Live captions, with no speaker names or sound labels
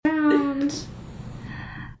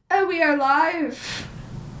we are live.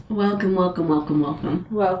 Welcome. Welcome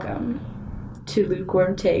to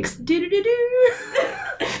Lukewarm Takes. Do-do-do-do.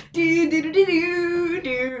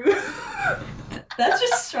 Do-do-do-do-do. That's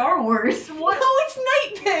just Star Wars. What? No, it's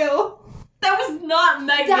Night Vale. That was not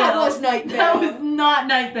Night Vale. That was Night Vale. That was not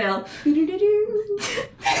Night Vale. Do-do-do-do.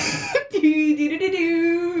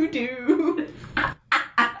 Do-do-do-do-do.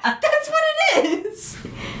 That's what it is.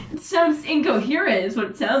 It sounds incoherent is what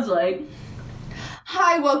it sounds like.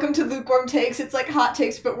 Hi, welcome to Lukewarm Takes. It's like hot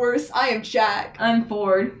takes, but worse. I am Jack. I'm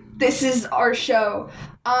Ford. This is our show.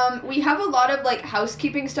 We have a lot of,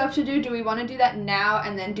 housekeeping stuff to do. Do we want to do that now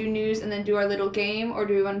and then do news and then do our little game, or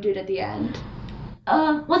do we want to do it at the end?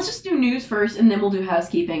 Let's just do news first, and then we'll do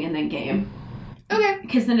housekeeping and then game. Okay.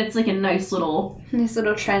 Because then it's like a nice little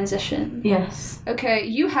transition. Yes. Okay,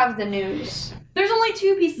 you have the news. There's only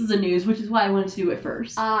 2 pieces of news, which is why I wanted to do it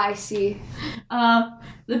first. Ah, I see.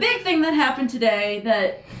 The big thing that happened today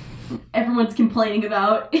that everyone's complaining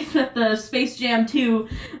about is that the Space Jam 2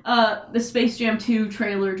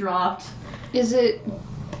 trailer dropped. Is it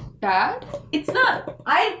bad? It's not.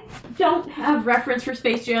 I don't have reference for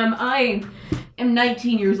Space Jam. I am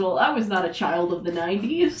 19 years old. I was not a child of the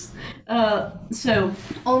 90s. So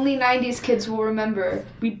only 90s kids will remember.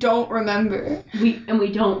 We don't remember.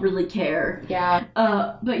 We don't really care. Yeah.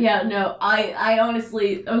 But yeah, no. I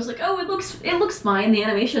honestly, I was like, oh, it looks fine. The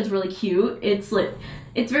animation's really cute.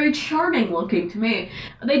 It's very charming looking to me.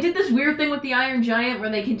 They did this weird thing with the Iron Giant where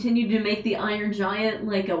they continued to make the Iron Giant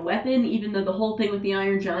like a weapon, even though the whole thing with the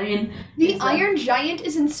Iron Giant... The Iron Giant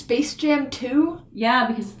is in Space Jam 2? Yeah,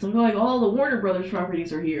 because it's like, all the Warner Brothers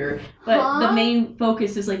properties are here. But the main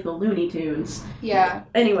focus is like the Looney Tunes. Yeah.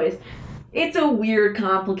 Anyways, it's a weird,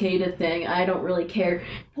 complicated thing. I don't really care.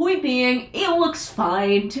 Point being, it looks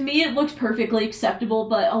fine. To me, it looks perfectly acceptable,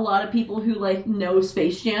 but a lot of people who, know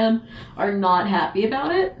Space Jam are not happy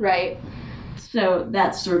about it. Right. So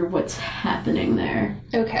that's sort of what's happening there.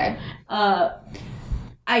 Okay. I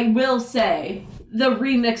will say, the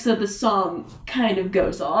remix of the song kind of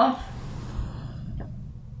goes off.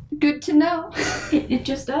 Good to know. It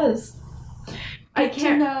just does. I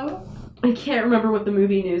can't remember what the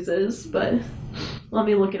movie news is, but let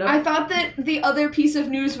me look it up. I thought that the other piece of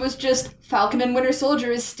news was just Falcon and Winter Soldier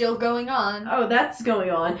is still going on. Oh, that's going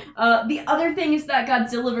on. The other thing is that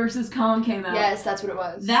Godzilla vs. Kong came out. Yes, that's what it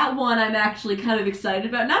was. That one I'm actually kind of excited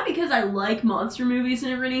about. Not because I like monster movies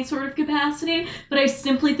in any sort of capacity, but I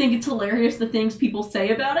simply think it's hilarious the things people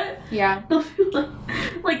say about it. Yeah.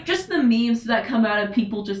 Just the memes that come out of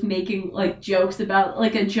people just making, jokes about,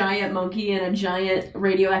 a giant monkey and a giant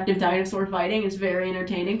radioactive dinosaur fighting is very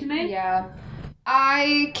entertaining to me. Yeah.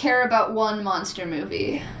 I care about one monster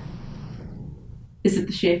movie. Is it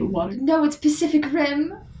The Shape of Water? No, it's Pacific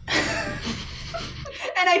Rim.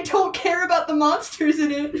 And I don't care about the monsters in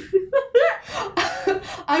it.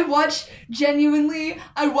 I watch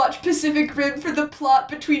Pacific Rim for the plot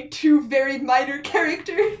between 2 very minor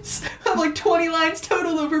characters. I have 20 lines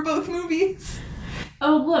total over both movies.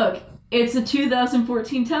 Oh, look. It's a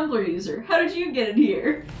 2014 Tumblr user. How did you get in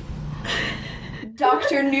here?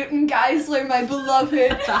 Dr. Newton Geisler, my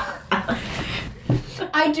beloved.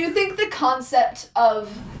 I do think the concept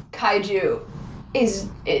of kaiju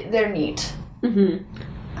they're neat. Mm-hmm.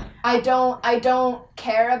 I don't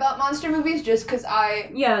care about monster movies just because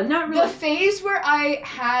Yeah, not really. The phase where I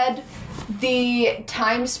had the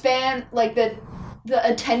time span, the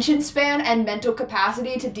attention span and mental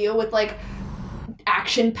capacity to deal with,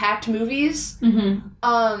 action-packed movies, mm-hmm.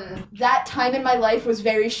 That time in my life was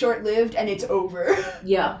very short-lived, and it's over.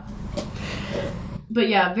 Yeah. But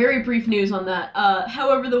yeah, very brief news on that.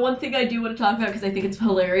 However, the one thing I do want to talk about, because I think it's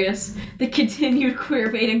hilarious, the continued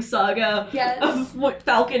queer-baiting saga of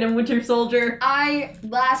Falcon and Winter Soldier.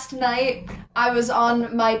 Last night, I was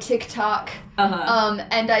on my TikTok,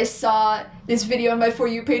 and I saw this video on my For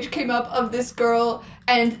You page came up of this girl,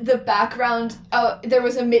 and the background, there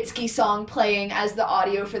was a Mitski song playing as the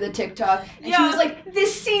audio for the TikTok, and she was like,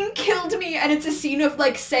 this scene killed me, and it's a scene of,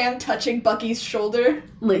 Sam touching Bucky's shoulder.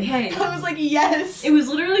 Hey. I was like, yes! It was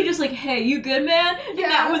literally just hey, you good, man? Yeah.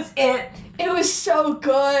 And that was it. It was so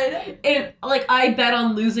good. I Bet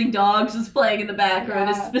on Losing Dogs is playing in the background.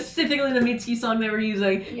 Yeah. It's specifically the Mitski song they were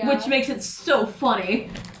using, which makes it so funny.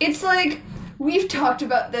 It's we've talked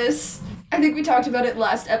about this. I think we talked about it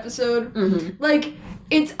last episode. Mm-hmm.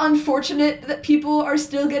 It's unfortunate that people are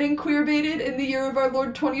still getting queer-baited in the year of our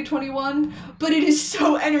Lord 2021, but it is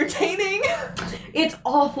so entertaining. It's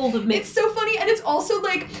awful to make. It's so funny, and it's also,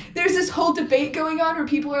 there's this whole debate going on where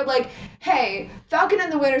people are hey, Falcon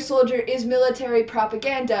and the Winter Soldier is military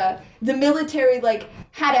propaganda. The military, like,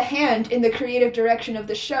 had a hand in the creative direction of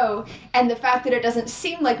the show, and the fact that it doesn't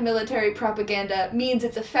seem like military propaganda means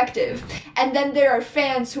it's effective. And then there are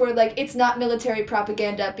fans who are like, it's not military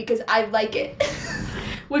propaganda because I like it.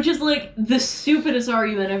 Which is, like, the stupidest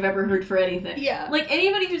argument I've ever heard for anything. Yeah. Like,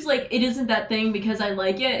 anybody who's like, it isn't that thing because I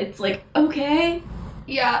like it, it's like, okay.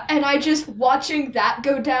 Yeah, and I just, watching that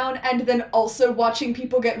go down, and then also watching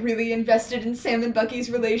people get really invested in Sam and Bucky's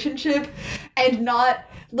relationship, and not,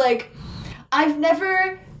 like, I've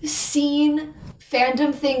never seen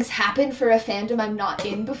fandom things happen for a fandom I'm not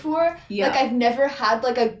in before. Yeah. Like, I've never had,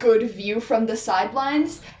 like, a good view from the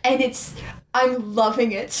sidelines, and I'm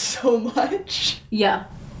loving it so much. Yeah.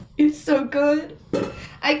 It's so good.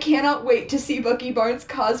 I cannot wait to see Bucky Barnes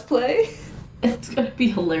cosplay. It's gonna be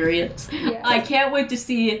hilarious. Yeah. I can't wait to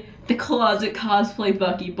see the closet cosplay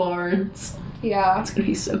Bucky Barnes. Yeah. It's gonna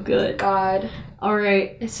be so good. God.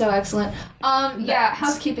 Alright. It's so excellent. Yeah,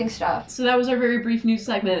 housekeeping stuff. So that was our very brief news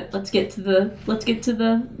segment. Let's get to the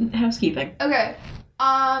housekeeping. Okay.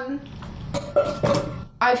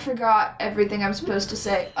 I forgot everything I'm supposed to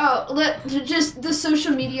say. Oh, just the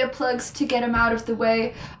social media plugs to get them out of the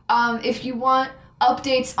way. If you want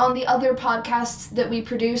updates on the other podcasts that we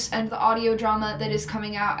produce and the audio drama that is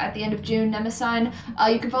coming out at the end of June, Nemesign,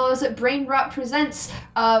 you can follow us at Brain Rot Presents,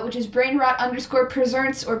 which is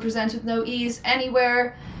brainrot_presents, or presents with no E's,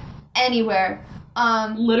 anywhere.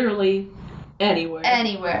 Literally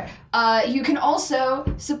anywhere. You can also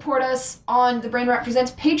support us on the Brain Rot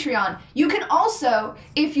Presents Patreon. You can also,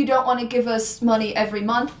 if you don't want to give us money every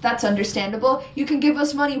month, that's understandable, you can give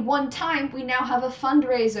us money one time. We now have a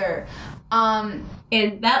fundraiser.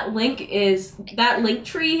 And that link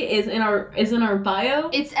tree is in our bio.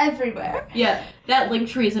 It's everywhere. Yeah, that link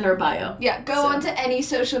tree is in our bio. Yeah, go onto any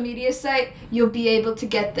social media site, you'll be able to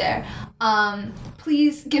get there.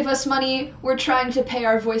 Please give us money. We're trying to pay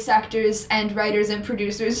our voice actors and writers and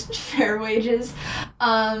producers fair wages.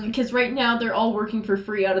 Because right now they're all working for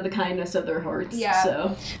free out of the kindness of their hearts. Yeah.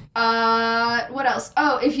 So. What else?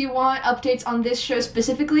 Oh, if you want updates on this show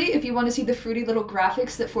specifically, if you want to see the fruity little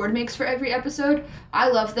graphics that Ford makes for every episode, I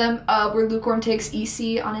love them. We're Lukewarm Takes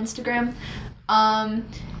EC on Instagram.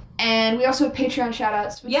 And we also have Patreon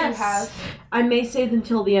shoutouts, which you have. I may say them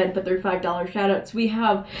till the end, but they're $5 shoutouts. We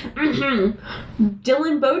have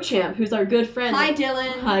Dylan Beauchamp, who's our good friend. Hi,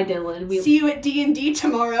 Dylan. Hi, Dylan. See you at D&D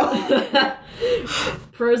tomorrow.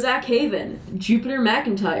 Prozac Haven, Jupiter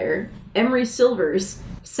McIntyre, Emery Silvers,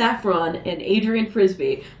 Saffron, and Adrian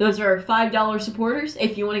Frisbee. Those are our $5 supporters.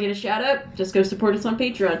 If you want to get a shout out, just go support us on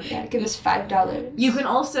Patreon. Yeah, give us $5. You can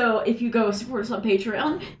also, if you go support us on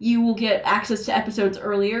Patreon, you will get access to episodes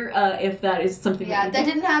earlier, if that is something that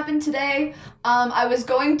didn't happen today. I was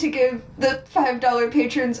going to give the $5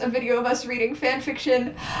 patrons a video of us reading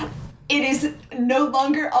fanfiction. It is no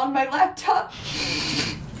longer on my laptop.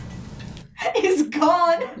 It's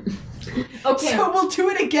gone. Okay. So we'll do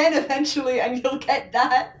it again eventually, and you'll get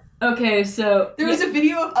that. Okay, so... There was a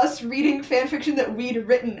video of us reading fanfiction that we'd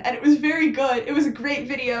written, and it was very good. It was a great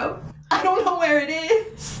video. I don't know where it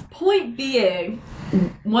is. Point being,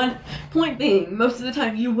 most of the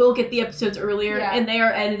time you will get the episodes earlier, and they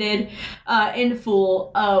are edited in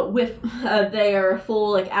full, they are a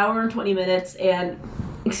full, hour and 20 minutes, and...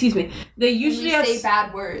 Excuse me. They usually say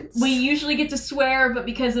bad words. We usually get to swear, but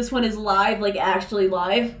because this one is live, actually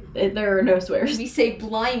live, there are no swears. We say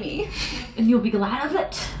blimey. And you'll be glad of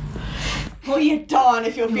it. Pull you dawn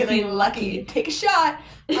if you're feeling lucky. Take a shot.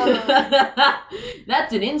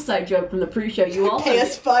 That's an inside joke from the pre-show. You also pay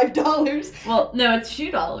us $5. Well, no, it's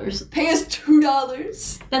 $2. Pay us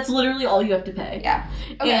 $2. That's literally all you have to pay. Yeah.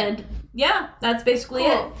 Okay. And yeah, that's basically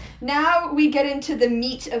it. Now we get into the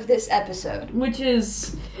meat of this episode. Which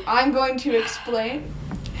is... I'm going to explain.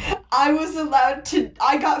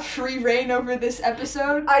 I got free reign over this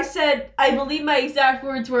episode. I said, I believe my exact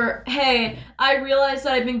words were, hey, I realize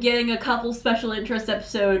that I've been getting a couple special interest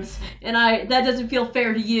episodes, and that doesn't feel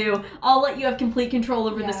fair to you. I'll let you have complete control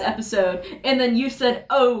over this episode. And then you said,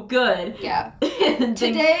 oh, good. Yeah.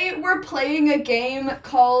 Today, we're playing a game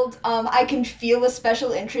called, I can feel a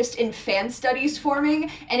special interest in fan studies forming,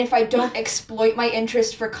 and if I don't exploit my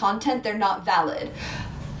interest for content, they're not valid.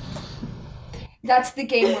 That's the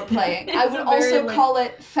game we're playing. I would also call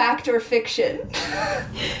it fact or fiction.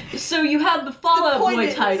 So you have the Fall Out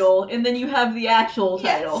Boy title, and then you have the actual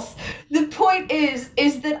title. Yes. The point is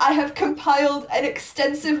that I have compiled an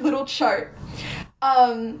extensive little chart.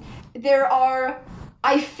 There are,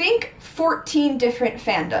 I think, 14 different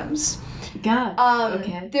fandoms. God.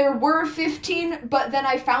 Okay. There were 15, but then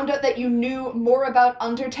I found out that you knew more about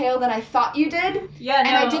Undertale than I thought you did. Yeah, and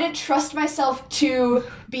I didn't trust myself to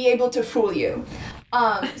be able to fool you.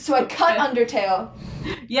 So I cut Undertale.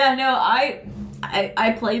 Yeah, no,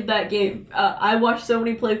 I played that game. I watched so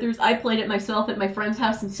many playthroughs. I played it myself at my friend's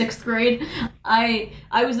house in 6th grade. I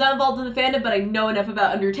was not involved in the fandom, but I know enough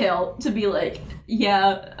about Undertale to be like,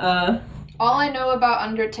 All I know about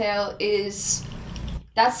Undertale is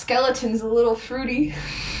that skeleton's a little fruity.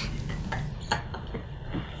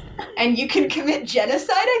 And you can commit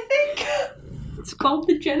genocide, I think? It's called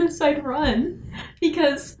the Genocide Run.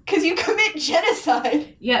 Because you commit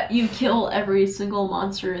genocide. Yeah, you kill every single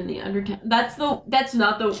monster in the Undertale.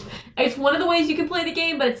 It's one of the ways you can play the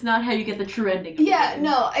game, but it's not how you get the true ending. Yeah,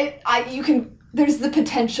 no, you can, there's the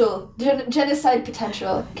potential, genocide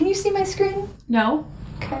potential. Can you see my screen? No.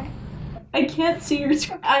 Okay. I can't see your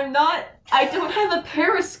screen. I don't have a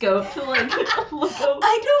periscope to, like, look over.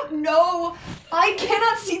 I don't know. I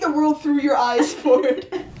cannot see the world through your eyes, Ford.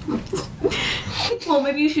 Well,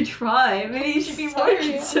 maybe you should try. Maybe you should be more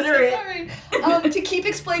considerate. Sorry. To keep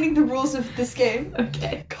explaining the rules of this game.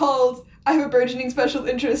 Okay. Called, I have a burgeoning special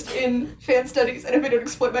interest in fan studies, and if I don't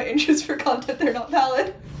exploit my interest for content, they're not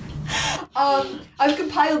valid. I've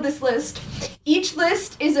compiled this list. Each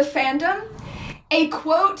list is a fandom, a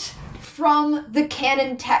quote from the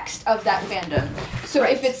canon text of that fandom. So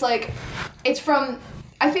if it's like, it's from,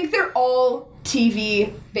 I think they're all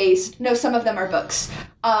TV based. No, some of them are books.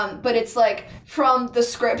 But it's like from the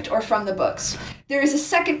script or from the books. There is a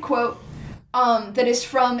second quote that is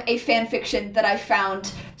from a fan fiction that I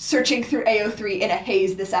found searching through AO3 in a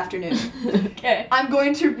haze this afternoon. Okay. I'm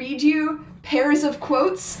going to read you pairs of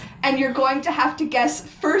quotes, and you're going to have to guess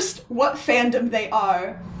first what fandom they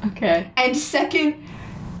are. Okay. And second,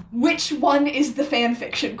 which one is the fan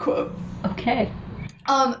fiction quote. Okay.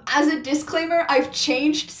 As a disclaimer, I've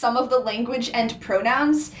changed some of the language and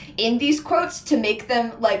pronouns in these quotes to make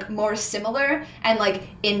them, like, more similar and, like,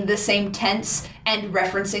 in the same tense and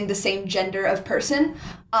referencing the same gender of person.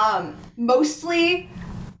 Mostly,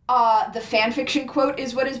 the fanfiction quote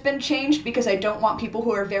is what has been changed because I don't want people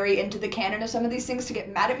who are very into the canon of some of these things to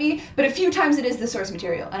get mad at me, but a few times it is the source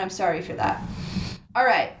material, and I'm sorry for that.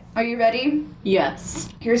 Alright, are you ready? Yes.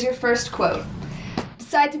 Here's your first quote.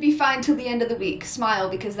 Decide to be fine till the end of the week. Smile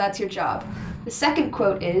because that's your job. The second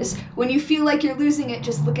quote is, when you feel like you're losing it,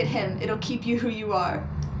 just look at him. It'll keep you who you are.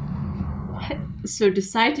 What? So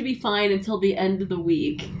decide to be fine until the end of the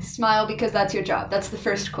week. Smile because that's your job. That's the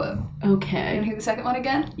first quote. Okay. You want to hear the second one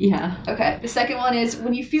again? Yeah. Okay. The second one is,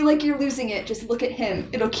 when you feel like you're losing it, just look at him.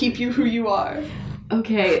 It'll keep you who you are.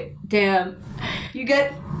 Okay. Damn. You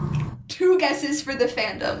get 2 guesses for the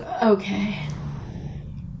fandom. Okay.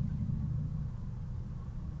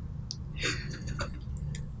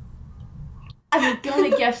 I'm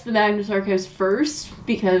gonna guess the Magnus Archives first,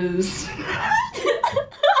 because...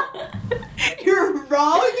 You're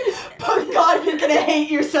wrong, but God, you're gonna hate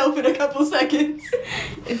yourself in a couple seconds.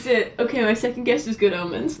 Is it... Okay, my second guess is Good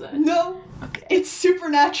Omens, then. No. Okay. It's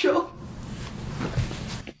Supernatural.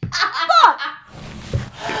 Fuck!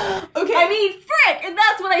 Okay. I mean, frick! And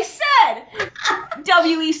that's what I said!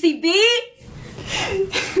 WECB?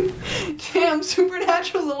 Damn,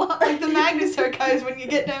 Supernatural's a lot like the Magnus Archives when you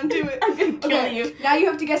get down to it. I'm gonna kill you. Now you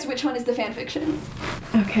have to guess which one is the fanfiction.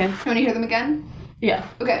 Okay. You want to hear them again? Yeah.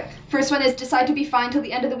 Okay. First one is, decide to be fine till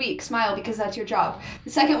the end of the week. Smile because that's your job. The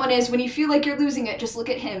second one is, when you feel like you're losing it, just look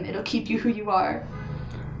at him. It'll keep you who you are.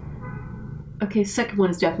 Okay, second one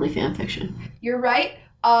is definitely fanfiction. You're right.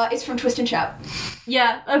 It's from Twist and Shout.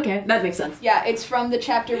 Yeah, okay, that makes sense. Yeah, it's from the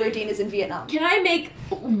chapter where Dean is in Vietnam. Can I make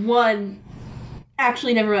one...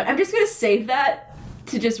 Actually, never mind. I'm just gonna save that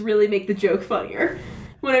to just really make the joke funnier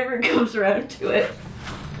whenever it comes around to it.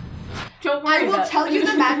 Don't worry. I will tell you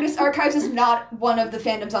the Magnus Archives is not one of the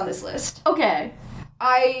fandoms on this list. Okay.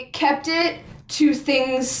 I kept it to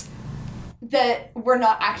things that we're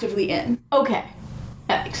not actively in. Okay.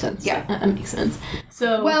 That makes sense. Yeah. That makes sense.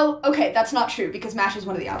 So... Well, okay, that's not true, because MASH is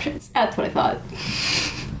one of the options. That's what I thought.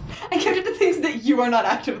 I kept it to things that you are not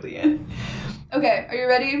actively in. Okay, are you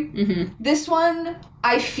ready? Mm-hmm. This one,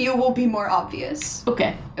 I feel, will be more obvious.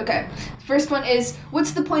 Okay. Okay. First one is,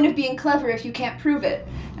 what's the point of being clever if you can't prove it?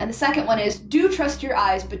 And the second one is, do trust your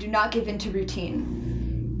eyes, but do not give in to routine.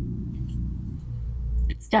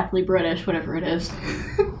 It's definitely British, whatever it is.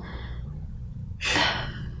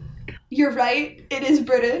 You're right, it is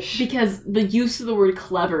British. Because the use of the word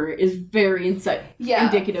clever is very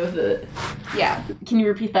indicative of it. Yeah. Can you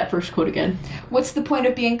repeat that first quote again? What's the point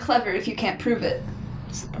of being clever if you can't prove it?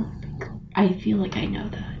 I feel like I know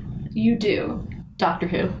that. You do. Doctor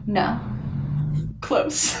Who. No.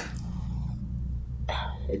 Close.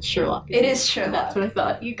 It's Sherlock. It is Sherlock. That's what I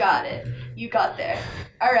thought. You got it. You got there.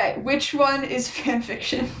 All right. Which one is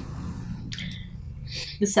fanfiction?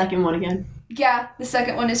 The second one again. Yeah, the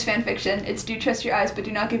second one is fanfiction. It's do trust your eyes, but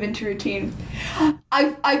do not give in to routine.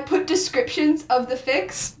 I've put descriptions of the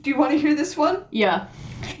fics. Do you want to hear this one? Yeah.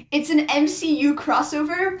 It's an MCU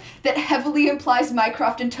crossover that heavily implies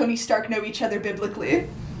Mycroft and Tony Stark know each other biblically.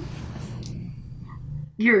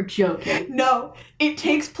 You're joking. No, it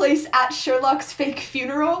takes place at Sherlock's fake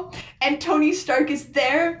funeral, and Tony Stark is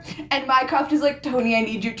there, and Mycroft is like, Tony, I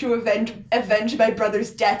need you to avenge my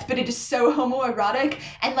brother's death, but it is so homoerotic,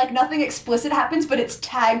 and like nothing explicit happens, but it's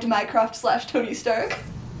tagged Mycroft/Tony Stark.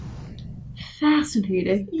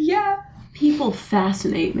 Fascinating. Yeah. People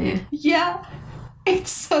fascinate me. Yeah.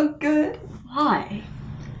 It's so good. Why?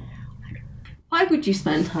 Why would you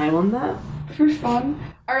spend time on that? For fun.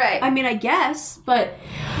 All right. I mean, I guess, but...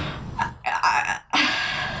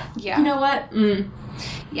 yeah. You know what?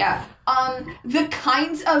 Yeah. The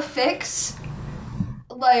kinds of fics,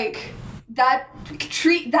 like, that,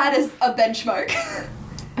 treat that as a benchmark.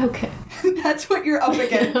 Okay. That's what you're up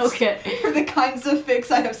against. Okay. For the kinds of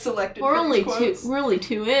fics I have selected. We're only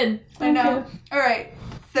two in. I know. All right.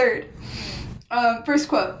 Third. First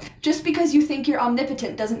quote. Just because you think you're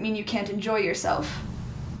omnipotent doesn't mean you can't enjoy yourself.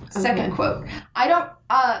 Second quote.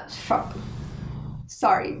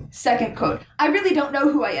 Second quote. I really don't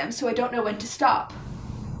know who I am, so I don't know when to stop.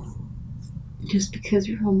 Just because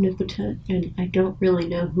you're omnipotent and I don't really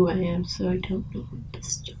know who I am, so I don't know when to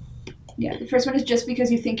stop. Yeah, the first one is just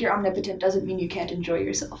because you think you're omnipotent doesn't mean you can't enjoy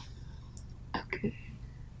yourself. Okay.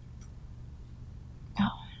 No,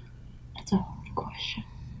 that's a hard question.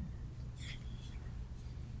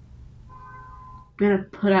 I'm gonna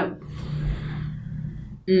put out...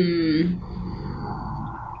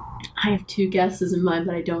 I have two guesses in mind,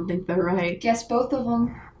 but I don't think they're right. Guess both of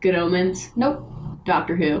them. Good Omens? Nope.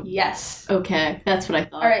 Doctor Who? Yes. Okay, that's what I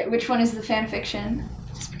thought. Alright, which one is the fanfiction?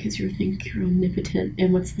 Just because you think you're omnipotent.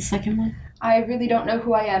 And what's the second one? I really don't know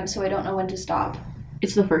who I am, so I don't know when to stop.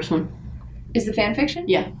 It's the first one. Is the fanfiction?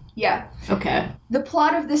 Yeah. Yeah. Okay. The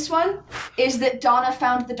plot of this one is that Donna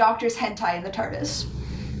found the Doctor's hentai in the TARDIS.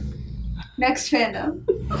 Next fandom.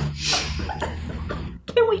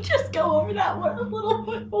 Can we just go over that one a little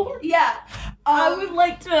bit more? Yeah. I would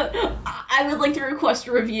like to request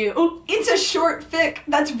a review. It's a short fic.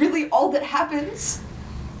 That's really all that happens.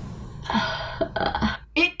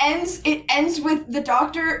 It ends with the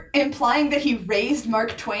Doctor implying that he raised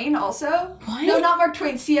Mark Twain also. What? No, not Mark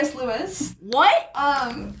Twain, C.S. Lewis. What?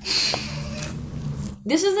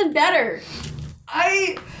 This isn't better.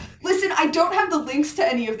 Listen, I don't have the links to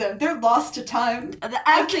any of them. They're lost to time.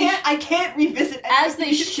 I can't revisit any as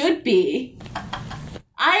they should be.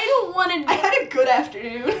 I don't want to. I had a good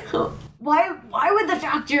afternoon. Why would the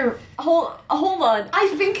Doctor hold on?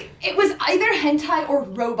 I think it was either hentai or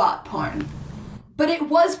robot porn. But it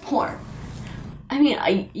was porn. I mean,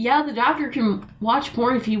 the Doctor can watch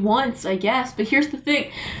porn if he wants, I guess, but here's the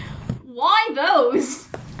thing. Why those?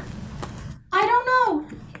 I don't know.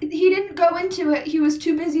 He didn't go into it. He was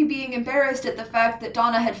too busy being embarrassed at the fact that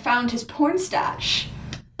Donna had found his porn stash.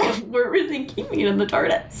 Where were they keeping it in the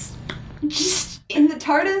TARDIS? Just in the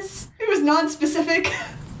TARDIS? It was non-specific.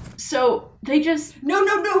 So, they just... No,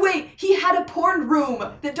 wait. He had a porn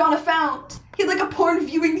room that Donna found. He had like a porn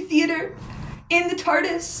viewing theater in the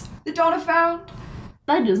TARDIS that Donna found.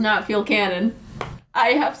 That does not feel canon.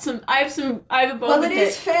 I have a bone. Well, it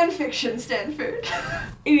is fanfiction, Stanford.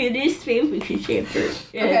 It is fanfiction, Stanford.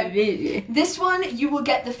 Okay. This one, you will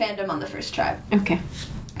get the fandom on the first try. Okay.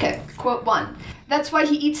 Okay, quote 1. That's why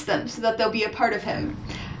he eats them, so that they'll be a part of him.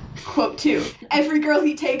 Quote 2. Every girl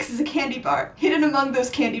he takes is a candy bar. Hidden among those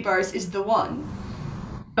candy bars is the one.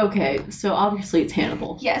 Okay, so obviously it's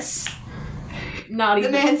Hannibal. Yes. Not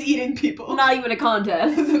even... The man's eating people. Not even a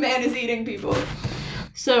contest. The man is eating people.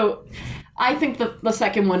 So... I think the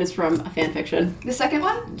second one is from a fanfiction. The second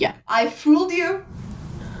one? Yeah. I fooled you.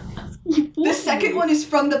 The second one is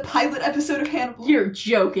from the pilot episode of Hannibal. You're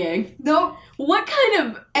joking. Nope. What kind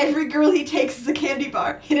of... Every girl he takes is a candy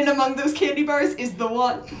bar. Hidden among those candy bars is the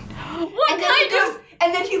one.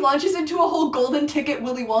 And then he launches into a whole golden ticket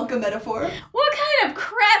Willy Wonka metaphor. What kind of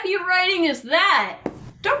crappy writing is that?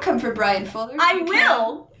 Don't come for Brian Fuller. I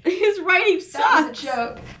will. His writing sucks. That was a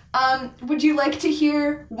joke. Would you like to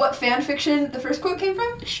hear what fanfiction the first quote came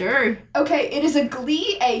from? Sure. Okay, it is a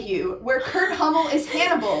Glee AU where Kurt Hummel is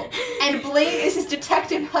Hannibal and Blaine is his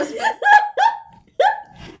detective husband.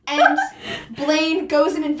 And Blaine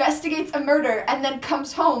goes and investigates a murder and then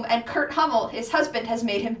comes home and Kurt Hummel, his husband, has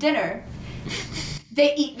made him dinner.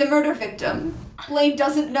 They eat the murder victim. Blaine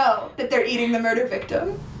doesn't know that they're eating the murder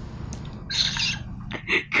victim.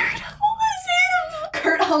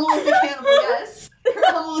 Hummel is a cannibal, yes. Kurt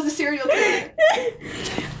Hummel is a serial killer.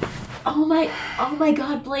 Oh my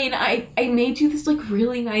god, Blaine, I made you this, like,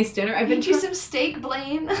 really nice dinner. I've been you some steak,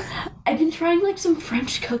 Blaine. I've been trying, like, some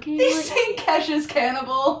French cooking. They like... say Kesha's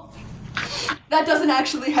cannibal. That doesn't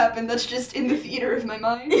actually happen, that's just in the theater of my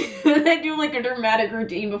mind. They do, like, a dramatic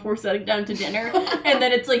routine before sitting down to dinner, and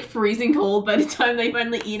then it's, like, freezing cold by the time they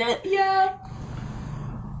finally eat it. Yeah.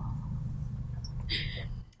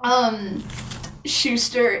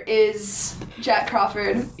 Schuster is Jack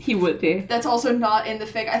Crawford. He would be. That's also not in the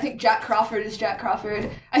fic. I think Jack Crawford is Jack Crawford.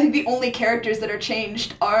 I think the only characters that are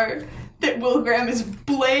changed are that Will Graham is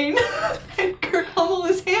Blaine and Kurt Hummel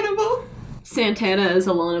is Hannibal. Santana is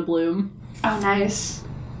Alana Bloom. Oh, nice.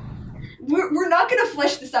 We're not gonna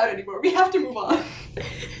flesh this out anymore. We have to move on.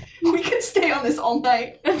 We could stay on this all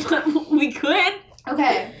night. We could.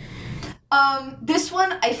 Okay. This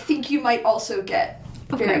one I think you might also get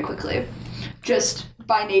very quickly. Just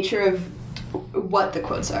by nature of what the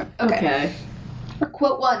quotes are. Okay.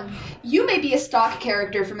 Quote 1. You may be a stock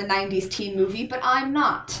character from a 90s teen movie, but I'm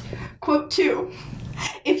not. Quote 2.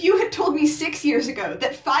 If you had told me 6 years ago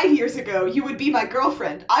that 5 years ago you would be my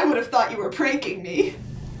girlfriend, I would have thought you were pranking me.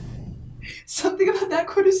 Something about that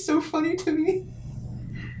quote is so funny to me.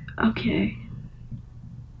 Okay.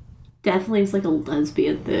 Definitely is like a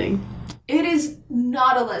lesbian thing. It is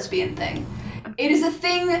not a lesbian thing. It is a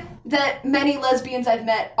thing that many lesbians I've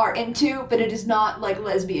met are into, but it is not like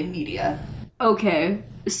lesbian media. Okay.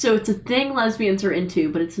 So it's a thing lesbians are into,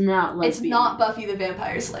 but it's not lesbian. It's not Buffy the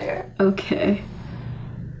Vampire Slayer. Okay.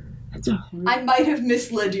 I might have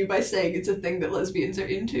misled you by saying it's a thing that lesbians are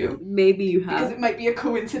into. Maybe you have. Because it might be a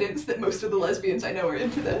coincidence that most of the lesbians I know are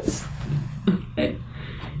into this. Okay.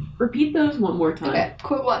 Repeat those one more time. Okay.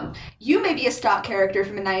 Quote 1. You may be a stock character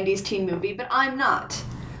from a 90s teen movie, but I'm not.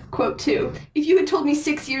 Quote 2. If you had told me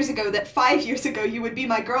 6 years ago that 5 years ago you would be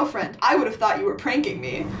my girlfriend, I would have thought you were pranking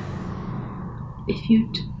me. If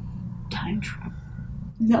you time travel.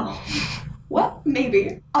 No. What?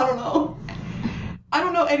 Maybe. I don't know. I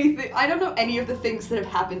don't know anything. I don't know any of the things that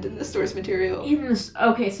have happened in the source material.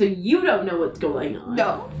 Okay, so you don't know what's going on.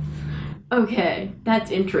 No. Okay,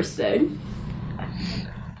 that's interesting.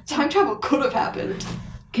 Time travel could have happened.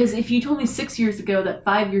 Because if you told me 6 years ago that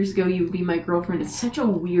 5 years ago you would be my girlfriend, it's such a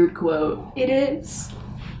weird quote. It is.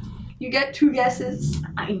 You get 2 guesses.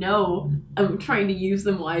 I know. I'm trying to use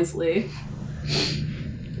them wisely.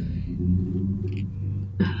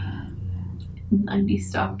 90s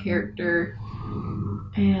stock character.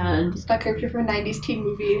 And... stock character from a 90s teen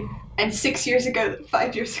movie. And 6 years ago,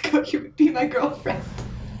 5 years ago, you would be my girlfriend.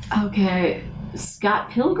 Okay. Scott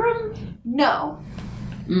Pilgrim? No.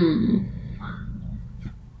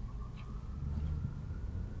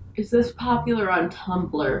 Is this popular on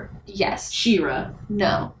Tumblr? Yes. She-Ra?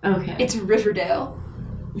 No. Okay. It's Riverdale.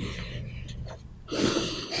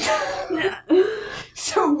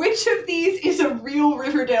 So which of these is a real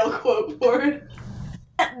Riverdale quote, Ward?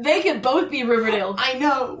 They could both be Riverdale. I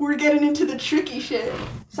know. We're getting into the tricky shit.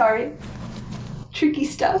 Sorry. Tricky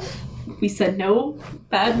stuff. We said no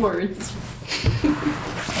bad words.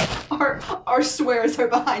 Our swears are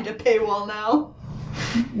behind a paywall now.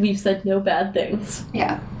 We've said no bad things.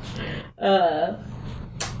 Yeah.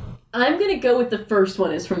 I'm gonna go with the first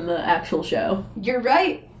one is from the actual show. You're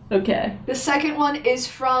right. Okay. The second one is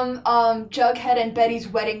from Jughead and Betty's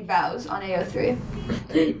wedding vows on AO3.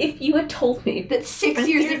 If you had told me that 6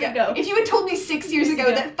 years ago, if you had told me 6 years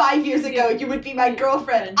ago that 5 years ago you would be my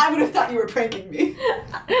girlfriend, I would have thought you were pranking me.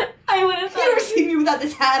 I would have thought. You ever seen me without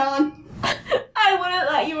this hat on? I would have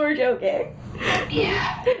thought you were joking.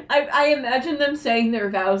 Yeah. I imagine them saying their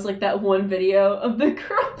vows like that one video of the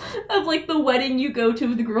girl, of like the wedding you go to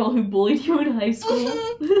with the girl who bullied you in high school.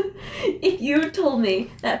 Mm-hmm. If you told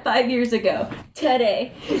me that 5 years ago,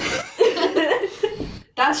 today.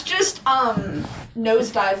 That's just,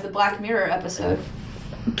 Nosedive, the Black Mirror episode.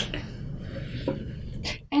 Okay.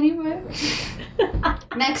 Anyway.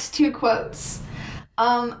 Next 2 quotes.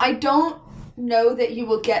 I don't know that you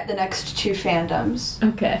will get the next 2 fandoms.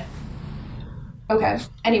 Okay. Okay.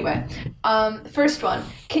 Anyway. First one.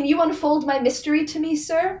 Can you unfold my mystery to me,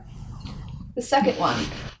 sir? The second one.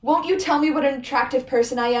 Won't you tell me what an attractive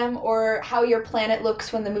person I am, or how your planet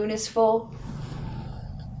looks when the moon is full?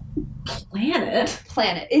 Planet?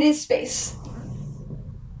 Planet. It is space.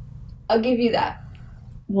 I'll give you that.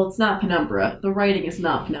 Well, it's not Penumbra. The writing is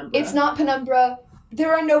not Penumbra. It's not Penumbra.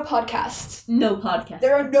 There are no podcasts. No podcasts.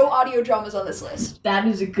 There are no audio dramas on this list. That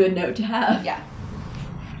is a good note to have. Yeah.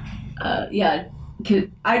 Yeah.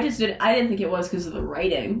 I didn't think it was because of the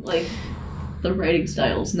writing. Like, the writing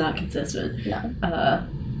style is not consistent. No.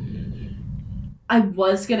 I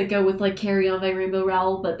was gonna go with, like, Carry On by Rainbow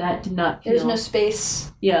Rowell, but that did not feel... There's no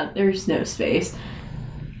space. Yeah, there's no space.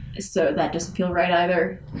 So that doesn't feel right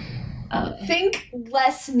either. Think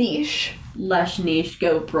less niche. Less niche,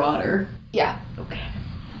 go broader. Yeah. Okay.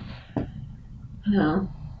 Oh.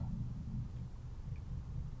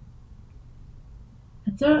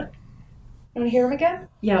 That's it. Want to hear them again?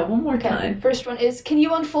 Yeah, one more time. First one is, can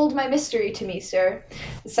you unfold my mystery to me, sir?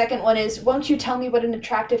 The second one is, won't you tell me what an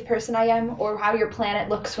attractive person I am, or how your planet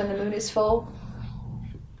looks when the moon is full?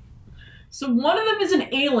 So one of them is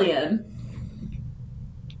an alien.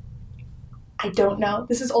 I don't know.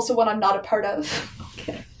 This is also one I'm not a part of.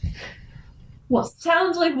 Okay. Well,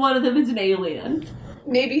 sounds like one of them is an alien.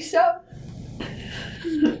 Maybe so.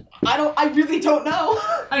 I really don't know.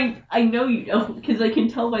 I know you don't, because I can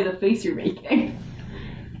tell by the face you're making.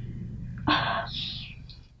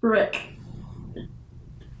 Frick.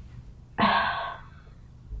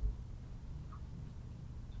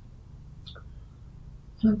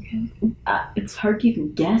 Okay. It's hard to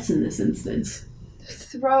even guess in this instance.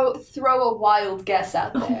 Throw a wild guess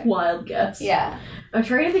out there. A wild guess. Yeah. I'm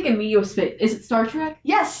trying to think of Meteor Space. Is it Star Trek?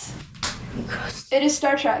 Yes. It is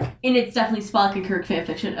Star Trek. And it's definitely Spock and Kirk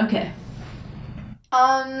fanfiction. Okay.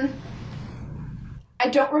 I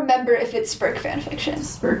don't remember if it's Spurk fanfiction.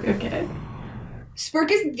 Spurk, okay.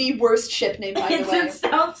 Spurk is the worst ship name, by the way. It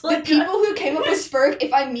sounds like the people who came up with Spurk,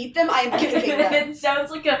 if I meet them, I am kicking them. It sounds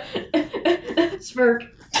like a Spurk.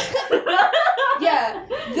 Yeah.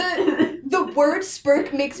 The word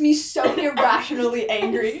Spurk makes me so irrationally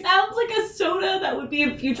angry. It sounds like a soda that would be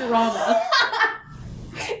in Futurama.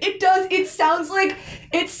 It does. It sounds like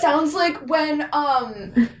when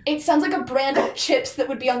it sounds like a brand of chips that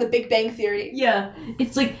would be on The Big Bang Theory. Yeah.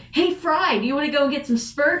 It's like, hey Fry, do you want to go and get some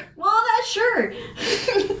Spurk? Well, that's sure.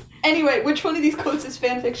 Anyway, which one of these quotes is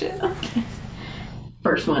fanfiction? Okay.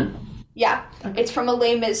 First one. Yeah. It's from a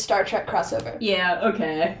Les Mis Star Trek crossover. Yeah,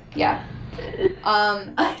 okay. Yeah.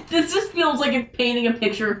 This just feels like it's painting a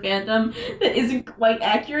picture of Phantom that isn't quite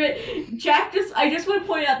accurate. I just want to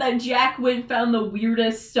point out that Jack Wynn found the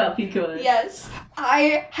weirdest stuff he could. Yes.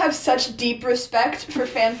 I have such deep respect for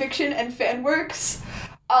fanfiction and fan works.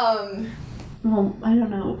 Well, I don't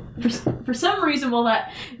know. For some reason,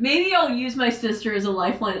 maybe I'll use my sister as a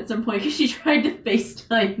lifeline at some point because she tried to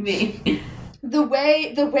FaceTime me. The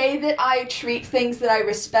way that I treat things that I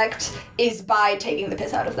respect is by taking the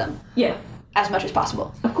piss out of them. Yeah. As much as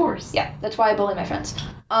possible. Of course. Yeah, that's why I bully my friends.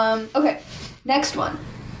 Okay. Next one.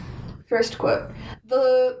 First quote.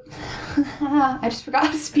 I just forgot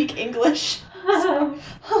how to speak English.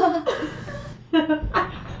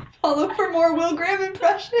 Follow for more Will Graham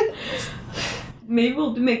impressions. Maybe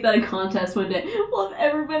we'll make that a contest one day. We'll have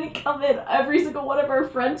everybody come in. Every single one of our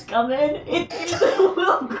friends come in. It's Will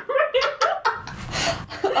Graham.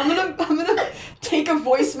 I'm gonna take a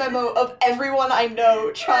voice memo of everyone I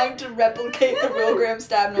know trying to replicate the Will Graham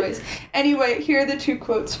stab noise. Anyway, here are the two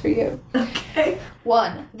quotes for you. Okay.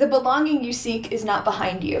 1. The belonging you seek is not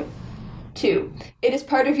behind you. 2. It is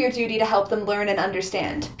part of your duty to help them learn and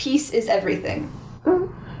understand. Peace is everything.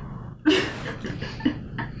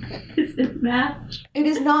 Is it MASH? It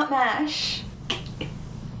is not MASH.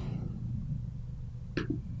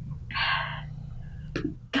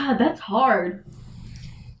 God, that's hard.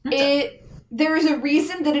 There is a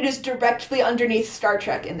reason that it is directly underneath Star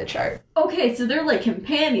Trek in the chart. Okay, so they're like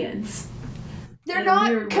companions. They're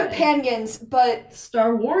not companions, but...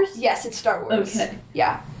 Star Wars? Yes, it's Star Wars. Okay.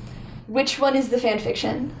 Yeah. Which one is the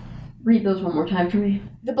fanfiction? Read those one more time for me.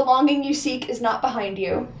 The belonging you seek is not behind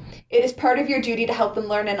you. It is part of your duty to help them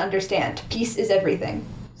learn and understand. Peace is everything.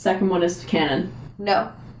 Second one is canon.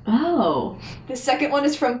 No. Oh. The second one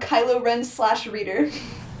is from Kylo Ren / Reader.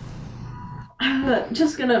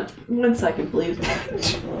 Just gonna... 1 second, please.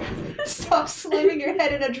 Stop slamming your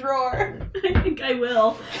head in a drawer. I think I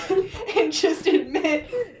will. And just admit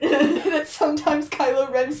that sometimes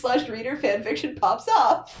Kylo Ren / Reader fanfiction pops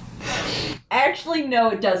up. Actually, no,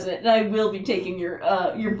 it doesn't. And I will be taking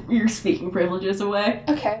your speaking privileges away.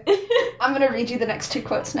 Okay. I'm gonna read you the next two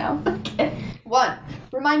quotes now. Okay. 1.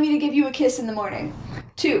 Remind me to give you a kiss in the morning.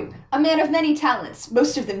 2. A man of many talents,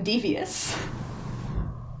 most of them devious.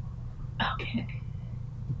 Okay.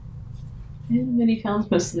 And many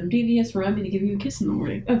talents, most of them devious. Remind me to give you a kiss in the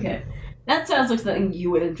morning. Okay. That sounds like something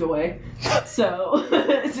you would enjoy. So,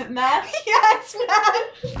 is it MASH? Yeah, it's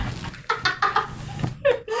MASH!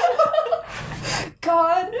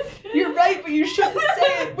 God, you're right, but you shouldn't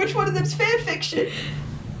say it. Which one of them's fanfiction?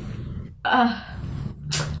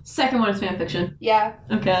 Second one is fanfiction. Yeah.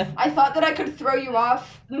 Okay. I thought that I could throw you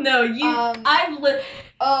off. No, you...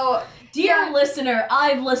 Dear listener,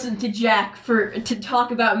 I've listened to Jack to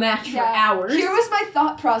talk about MASH for hours. Here was my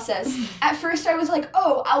thought process. At first I was like,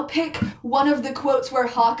 oh, I'll pick one of the quotes where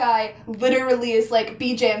Hawkeye literally is like,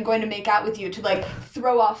 BJ, I'm going to make out with you, to like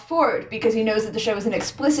throw off Ford, because he knows that the show isn't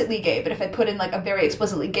explicitly gay, but if I put in like a very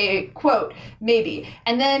explicitly gay quote, maybe.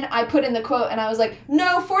 And then I put in the quote and I was like,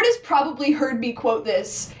 no, Ford has probably heard me quote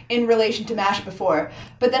this in relation to MASH before.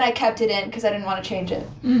 But then I kept it in because I didn't want to change it.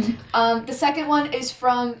 Mm-hmm. The second one is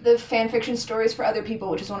from the Fanfiction Stories for Other People,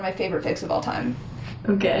 which is one of my favorite fics of all time.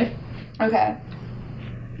 Okay. Do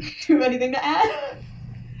you have anything to add?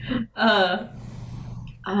 I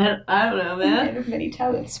don't know, man. Man of many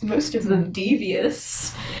talents, most of them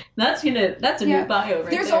devious. That's a new bio right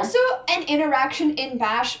There's there. also an interaction in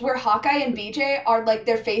MASH where Hawkeye and BJ are like,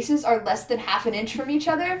 their faces are less than half an inch from each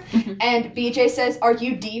other, and BJ says, are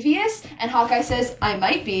you devious? And Hawkeye says, I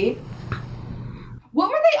might be. What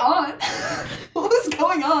were they on? What was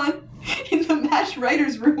going on in the MASH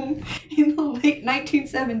writer's room in the late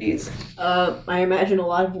 1970s? I imagine a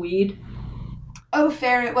lot of weed. Oh,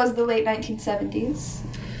 fair, it was the late 1970s.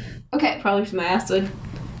 Okay. Probably some acid.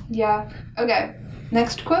 Yeah. Okay.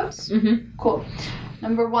 Next quotes? Mm-hmm. Cool.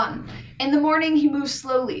 Number 1. In the morning, he moves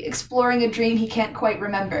slowly, exploring a dream he can't quite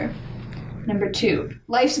remember. Number 2.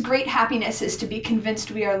 Life's great happiness is to be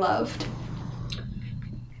convinced we are loved.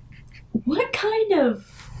 What kind of...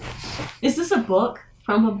 Is this a book?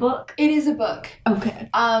 From a book? It is a book. Okay.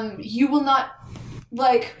 You will not...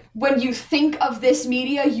 Like, when you think of this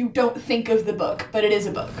media, you don't think of the book, but it is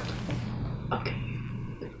a book. Okay.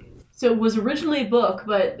 So it was originally a book,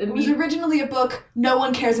 but... It was originally a book. No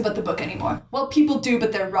one cares about the book anymore. Well, people do,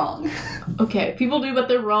 but they're wrong. Okay, people do, but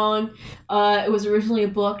they're wrong. It was originally a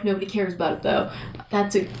book. Nobody cares about it, though.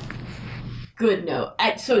 That's a good note.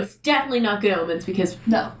 So it's definitely not Good Omens, because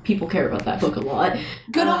people care about that book a lot.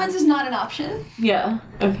 Good Omens is not an option. Yeah.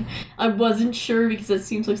 Okay. I wasn't sure, because it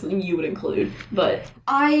seems like something you would include, but...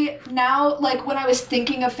 I now, like, when I was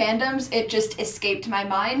thinking of fandoms, it just escaped my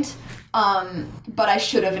mind. But I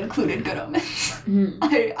should have included Good Omens.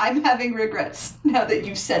 Mm. I'm having regrets now that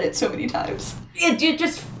you've said it so many times. It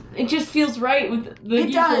just feels right with the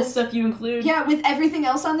usual stuff you include. Yeah, with everything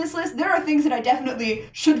else on this list, there are things that I definitely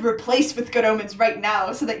should replace with Good Omens right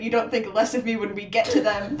now, so that you don't think less of me when we get to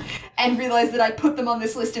them, and realize that I put them on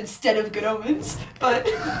this list instead of Good Omens. But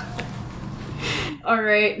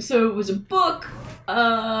alright, so it was a book.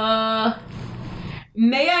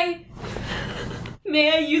 May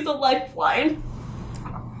I use a lifeline?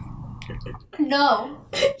 No.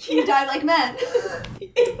 You die like men.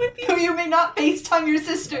 It would be... So you may not FaceTime your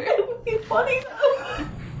sister. It would be funny, though.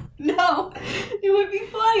 No. It would be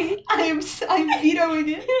funny. I'm vetoing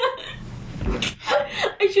it.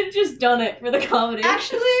 I should have just done it for the comedy.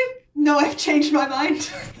 Actually, no, I've changed my mind.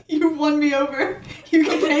 You won me over. You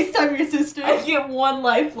can FaceTime your sister. I get one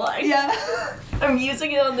lifeline. Yeah. I'm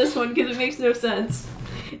using it on this one because it makes no sense.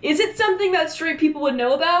 Is it something that straight people would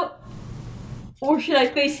know about? Or should I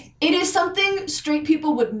face... It is something straight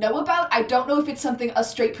people would know about. I don't know if it's something a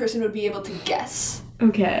straight person would be able to guess.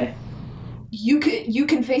 Okay. You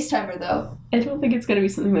can FaceTime her, though. I don't think it's going to be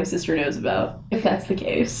something my sister knows about, if that's the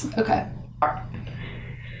case. Okay.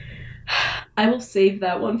 I will save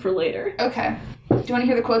that one for later. Okay. Do you want to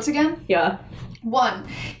hear the quotes again? Yeah. 1.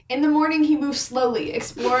 In the morning, he moves slowly,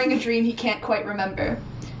 exploring a dream he can't quite remember.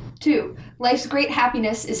 2. Life's great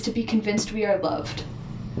happiness is to be convinced we are loved.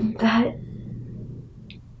 That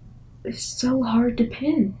is so hard to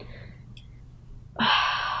pin.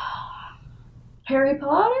 Harry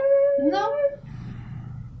Potter? No.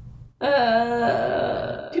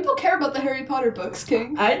 People care about the Harry Potter books,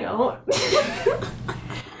 King. I don't.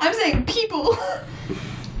 I'm saying people.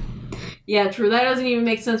 Yeah, true. That doesn't even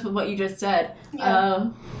make sense with what you just said.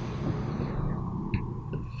 Yeah.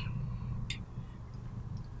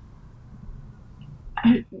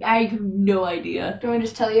 I have no idea. Do you want me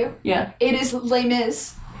to just tell you? Yeah. It is Les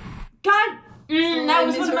Mis. God,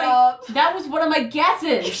 that was one of my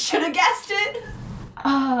guesses. You should have guessed it.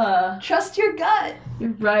 Trust your gut.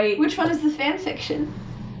 You're right. Which one is the fan fiction?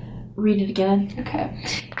 Read it again. Okay.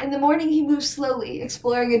 In the morning, he moves slowly,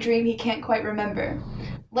 exploring a dream he can't quite remember.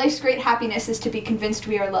 Life's great happiness is to be convinced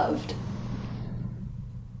we are loved.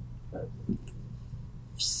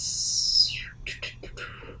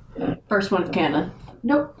 First one's canon.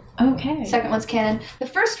 Nope. Okay. Second one's canon. The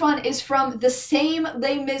first one is from the same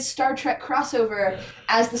Les Mis Star Trek crossover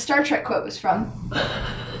as the Star Trek quote was from.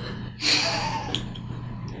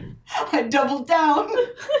 I doubled down.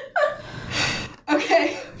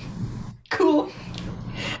 Okay. Cool.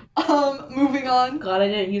 Moving on. God, I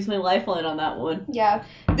didn't use my lifeline on that one. Yeah.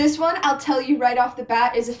 This one, I'll tell you right off the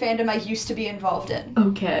bat, is a fandom I used to be involved in.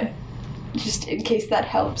 Okay. just in case that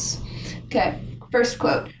helps. Okay, first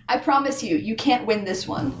quote. I promise you, you can't win this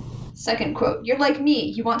one. Second quote. You're like me,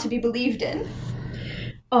 you want to be believed in.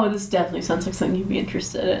 Oh, this definitely sounds like something you'd be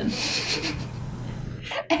interested in.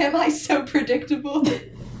 Am I so predictable?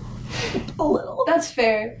 A little. That's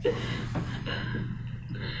fair.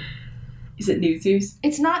 Is it Newsies?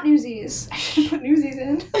 It's not Newsies. I should have put Newsies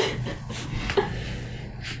in.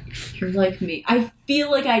 You're like me. I feel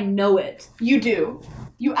like I know it. You do.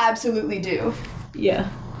 You absolutely do. Yeah.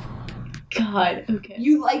 God, okay.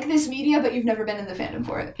 You like this media, but you've never been in the fandom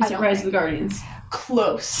for it. Is it Rise of the Guardians?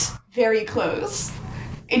 Close. Very close.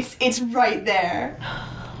 It's right there.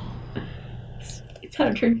 It's How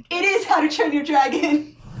to Train. It is How to Train Your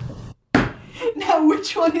Dragon. Now,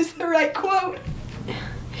 which one is the right quote?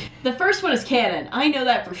 The first one is canon. I know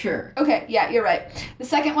that for sure. Okay, yeah, you're right. The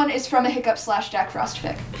second one is from a Hiccup / Jack Frost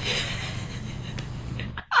fic.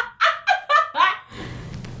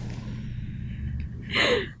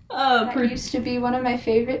 That used to be one of my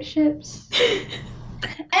favorite ships.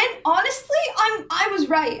 And honestly, I was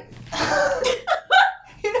right.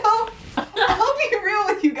 You know, I'll be real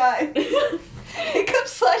with you guys. Hiccup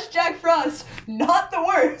 / Jack Frost, not the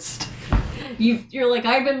worst. You're like,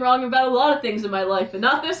 I've been wrong about a lot of things in my life, but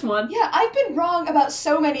not this one. Yeah, I've been wrong about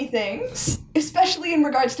so many things, especially in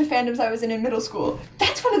regards to fandoms I was in middle school.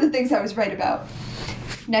 That's one of the things I was right about.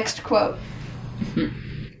 Next quote.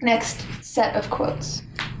 Next set of quotes.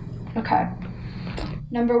 Okay.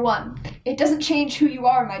 Number 1. It doesn't change who you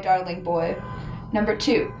are, my darling boy. Number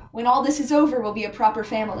 2. When all this is over, we'll be a proper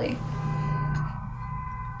family.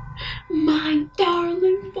 My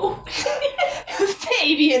darling boy.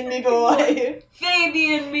 Fabian, me boy.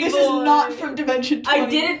 Fabian, me this boy. This is not from Dimension 20. I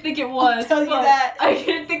didn't think it was. I'll tell you that. I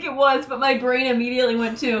didn't think it was, but my brain immediately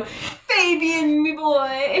went to Fabian, me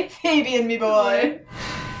boy. Fabian, me boy.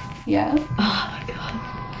 Yeah. Oh my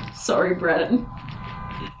god. Sorry, Brennan.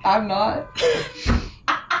 I'm not.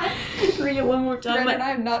 Read it one more time. Brennan,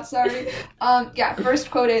 I'm not sorry. Yeah,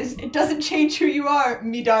 first quote is, it doesn't change who you are,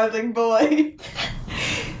 me darling boy.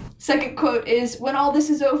 Second quote is, when all this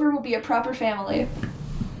is over, we'll be a proper family.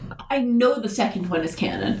 I know the second one is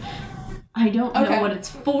canon. I don't know what it's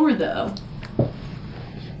for, though.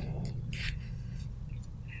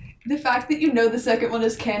 The fact that you know the second one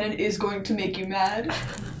is canon is going to make you mad.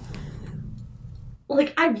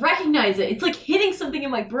 Like, I recognize it. It's like hitting something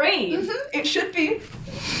in my brain. It should be.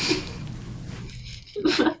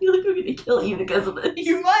 I feel like I'm gonna kill you because of this.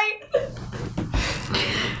 You might.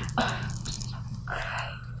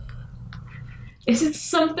 Is it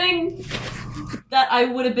something that I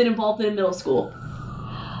would have been involved in middle school?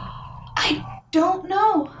 I don't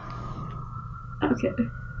know. Okay.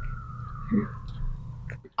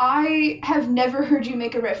 I have never heard you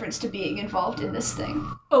make a reference to being involved in this thing.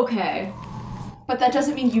 Okay. But that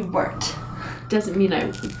doesn't mean you weren't. Doesn't mean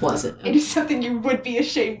I wasn't. It is something you would be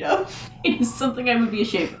ashamed of. It is something I would be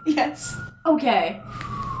ashamed of. Yes. Okay.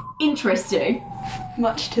 Interesting.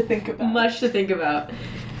 Much to think about. Much to think about.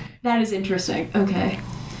 That is interesting. Okay.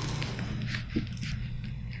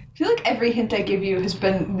 I feel like every hint I give you has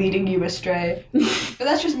been leading you astray. But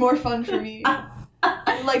that's just more fun for me.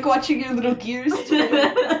 I like watching your little gears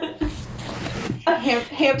turn.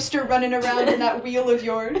 Hamster running around in that wheel of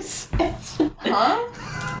yours. Huh?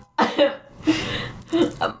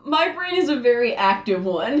 My brain is a very active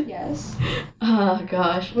one. Yes. Oh,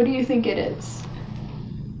 gosh. What do you think it is?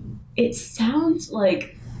 It sounds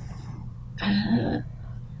like...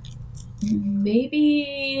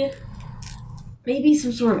 maybe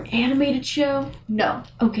some sort of animated show? No.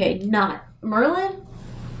 Okay, not Merlin?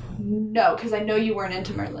 No, because I know you weren't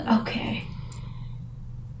into Merlin. Okay.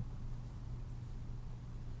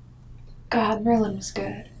 God, Merlin was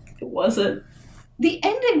good. It wasn't. The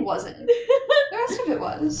ending wasn't. The rest of it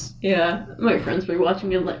was. Yeah, my friends are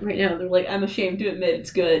watching it right now. They're like, I'm ashamed to admit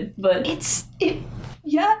it's good, but...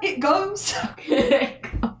 Yeah, it goes. Okay.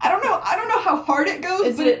 I don't know how hard it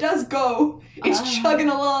goes, but it does go. It's chugging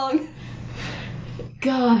along.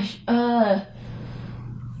 Gosh,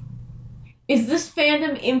 is this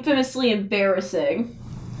fandom infamously embarrassing?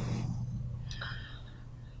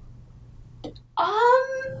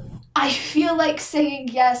 I feel like saying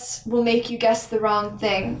yes will make you guess the wrong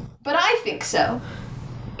thing, but I think so.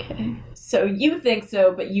 Okay. So you think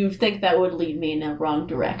so, but you think that would lead me in a wrong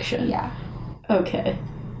direction. Yeah. Okay.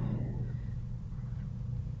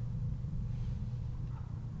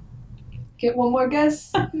 Get one more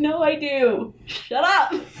guess? No, I do. Shut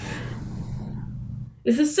up!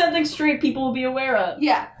 This is something straight people will be aware of.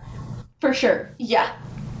 Yeah. For sure. Yeah.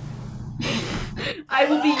 I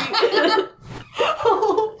will be...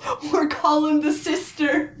 Oh, we're calling the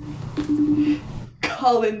sister.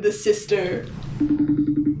 Colin the sister.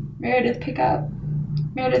 Meredith, pick up.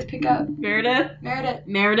 Meredith, pick up. Meredith? Meredith.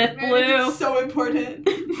 Meredith Blue. Meredith's so important.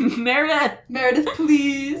 Meredith. Meredith,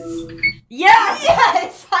 please. Yes!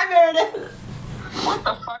 Yes! Hi, Meredith. What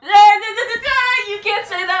the fuck? You can't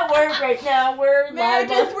say that word right now. We're Meredith,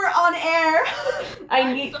 live. we're on air.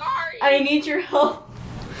 I'm sorry. I need your help.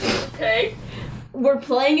 Okay. We're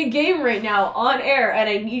playing a game right now on air, and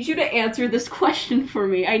I need you to answer this question for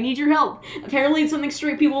me. I need your help. Apparently, it's something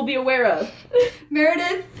straight people will be aware of.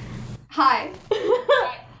 Meredith, hi.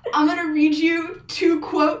 I'm gonna read you 2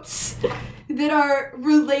 quotes that are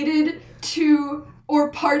related to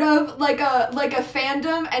or part of like a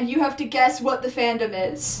fandom, and you have to guess what the fandom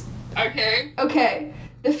is. Okay. Okay.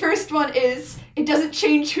 The first one is, "It doesn't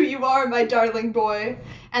change who you are, my darling boy."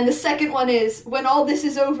 And the second one is, "When all this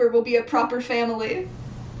is over, we'll be a proper family."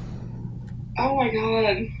 Oh my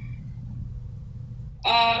god.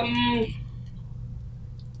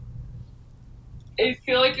 I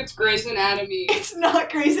feel like it's Grey's Anatomy. It's not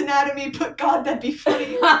Grey's Anatomy, but God, that'd be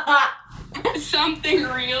funny. Something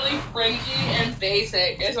really fringy and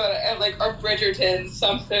basic is what or Bridgerton,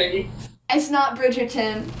 something. It's not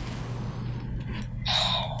Bridgerton.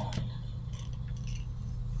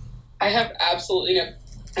 I have absolutely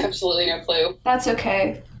no clue. That's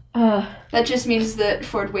okay. That just means that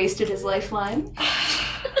Ford wasted his lifeline.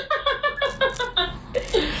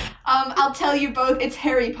 I'll tell you both, it's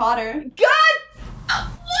Harry Potter. God!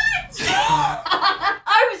 What?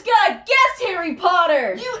 I was gonna guess Harry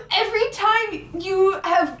Potter! Every time you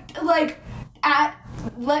have,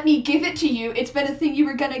 let me give it to you, it's been a thing you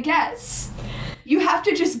were gonna guess. You have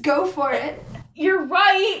to just go for it. You're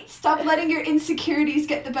right! Stop letting your insecurities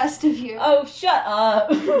get the best of you. Oh, shut up.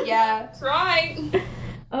 Yeah. That's right.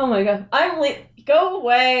 Oh my god. Go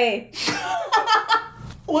away.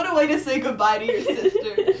 What a way to say goodbye to your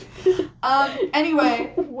sister.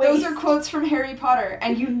 Anyway, those are quotes from Harry Potter,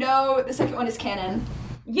 and you know the second one is canon.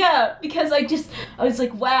 Yeah, because I was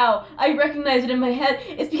like, wow, I recognize it in my head.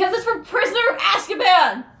 It's because it's from Prisoner of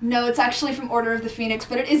Azkaban! No, it's actually from Order of the Phoenix,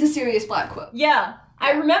 but it is a Sirius Black quote. Yeah,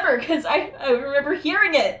 I remember, because I remember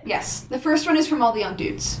hearing it. Yes, the first one is from All the Young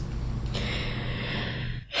Dudes.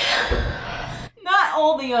 Not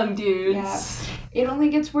all the young dudes. Yeah. It only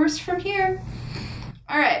gets worse from here.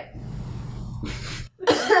 Alright.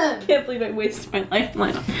 Can't believe I wasted my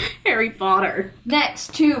lifeline on Harry Potter.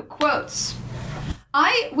 Next, 2 quotes.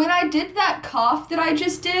 When I did that cough that I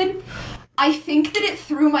just did, I think that it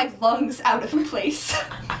threw my lungs out of place.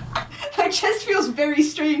 My chest feels very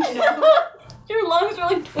strange now. Your lungs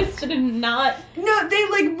are twisted and not. No,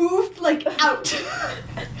 they moved out.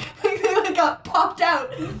 They got popped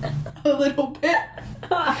out a little bit.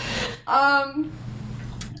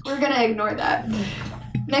 We're gonna ignore that.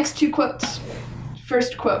 Next 2 quotes.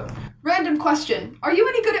 First quote. Random question. Are you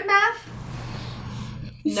any good at math?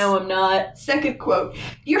 No, I'm not. Second quote.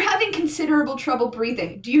 You're having considerable trouble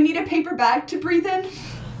breathing. Do you need a paper bag to breathe in?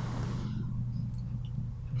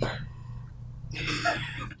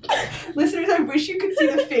 Listeners, I wish you could see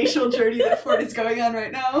the facial journey that Ford is going on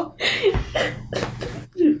right now.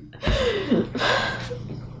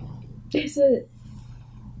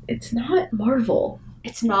 It's not Marvel.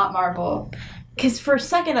 It's not Marvel. Because for a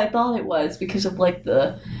second I thought it was because of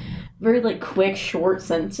the very quick short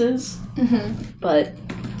sentences. Mm-hmm. But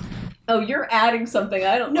you're adding something.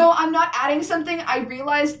 I don't know. No, I'm not adding something. I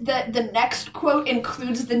realized that the next quote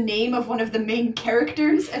includes the name of one of the main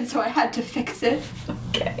characters, and so I had to fix it.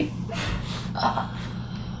 Okay.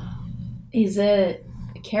 Is it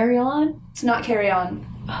Carry On? It's not Carry On.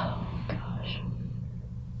 Oh gosh.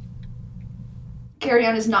 Carry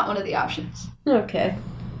On is not one of the options. Okay.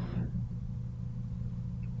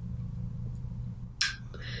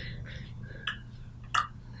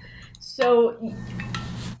 So,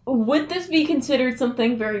 would this be considered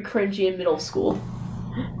something very cringy in middle school?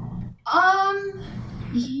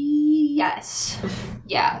 Yes.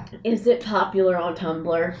 Yeah. Is it popular on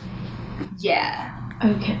Tumblr? Yeah.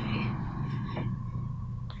 Okay.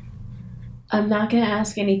 I'm not gonna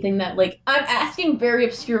ask anything that, I'm asking very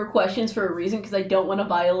obscure questions for a reason because I don't want to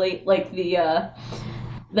violate,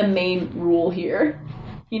 the main rule here.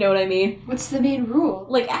 You know what I mean? What's the main rule?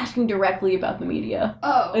 Asking directly about the media.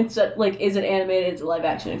 Oh. Instead, is it animated, is it live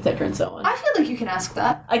action, etc., and so on. I feel like you can ask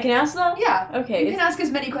that. I can ask that? Yeah. Okay. You can ask as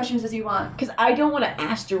many questions as you want. Because I don't want to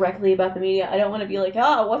ask directly about the media. I don't want to be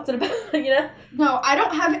what's it about, you know? No, I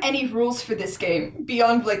don't have any rules for this game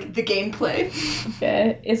beyond, the gameplay.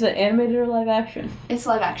 Okay. Is it animated or live action? It's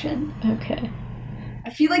live action. Okay. I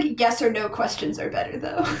feel like yes or no questions are better,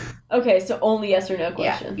 though. Okay, so only yes or no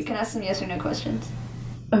questions. Yeah, you can ask some yes or no questions.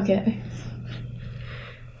 Okay.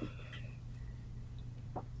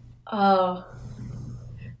 Was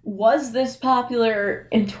this popular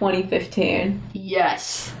in 2015?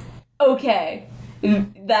 Yes. Okay.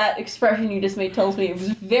 That expression you just made tells me it was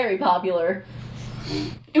very popular.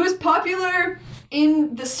 It was popular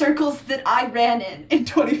in the circles that I ran in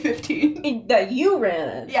 2015. That you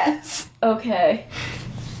ran in? Yes. Okay.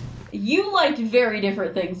 You liked very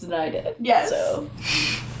different things than I did. Yes. So.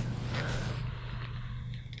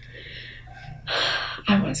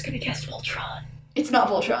 I was gonna guess Voltron. It's not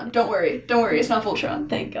Voltron. Don't worry. Don't worry. It's not Voltron.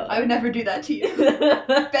 Thank God. I would never do that to you.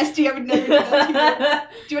 Bestie, I would never do that to you.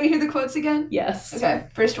 Do you want to hear the quotes again? Yes. Okay.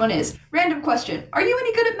 First one is, random question. Are you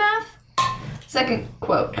any good at math? Second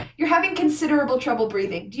quote. You're having considerable trouble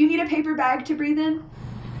breathing. Do you need a paper bag to breathe in?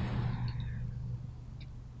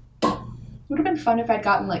 Would have been fun if I'd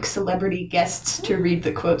gotten, like, celebrity guests to read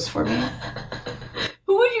the quotes for me.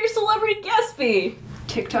 Who would your celebrity guest be?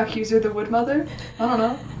 TikTok user the Wood Mother? I don't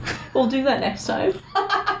know. We'll do that next time.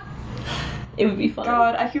 It would be fun.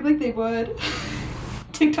 God, I feel like they would.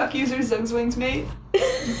 TikTok user Zugzwing's mate.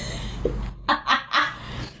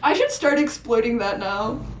 I should start exploiting that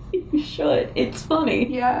now. You should. It's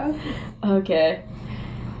funny. Yeah. Okay.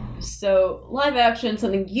 So, live action,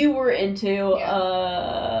 something you were into.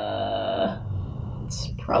 Yeah. It's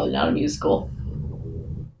probably not a musical.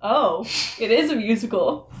 Oh, it is a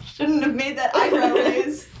musical. Shouldn't have made that eyebrow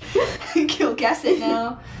raise. You'll guess it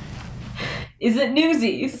now. Is it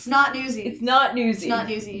Newsies? It's not Newsies. It's not Newsies. It's not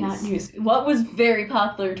Newsies. Not Newsies. What was very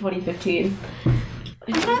popular in 2015?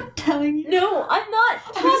 I'm not telling you. No, I'm not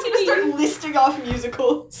I'm just talking gonna to start you. listing off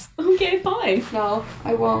musicals. Okay, fine. No,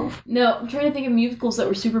 I won't. No, I'm trying to think of musicals that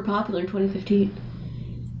were super popular in 2015.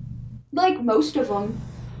 Like most of them.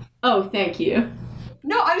 Oh, thank you.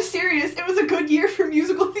 No, I'm serious. It was a good year for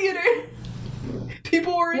musical theater.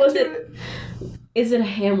 People were Was into it? Is it a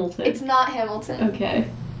Hamilton? It's not Hamilton. Okay.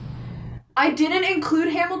 I didn't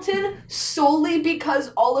include Hamilton solely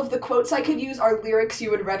because all of the quotes I could use are lyrics you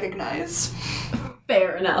would recognize.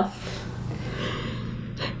 Fair enough.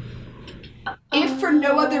 If for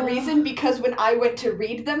no other reason, because when I went to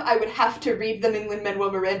read them, I would have to read them in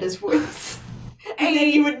Lin-Manuel Miranda's voice. And then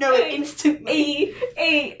you would know it instantly.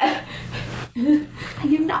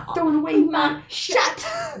 You're not throwing away my shot!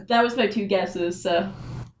 That was my two guesses, so.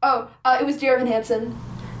 Oh, it was Dear Evan Hansen.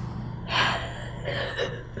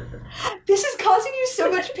 This is causing you so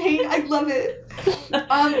much pain. I love it.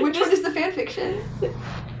 Which one is the fanfiction?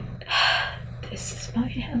 This is my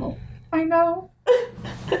hell. I know.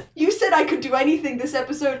 You said I could do anything this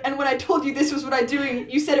episode, and when I told you this was what I'm doing,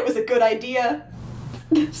 you said it was a good idea.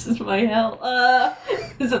 This is my hell.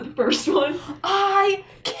 Is it the first one? I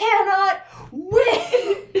cannot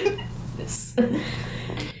win!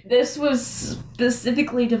 This was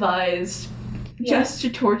specifically devised just to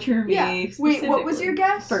torture me. Yeah. Wait, what was your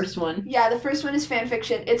guess? First one. Yeah, the first one is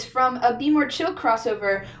fanfiction. It's from a Be More Chill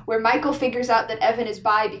crossover where Michael figures out that Evan is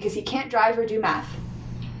bi because he can't drive or do math.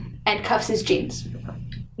 And cuffs his jeans.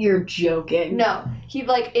 You're joking. No. He,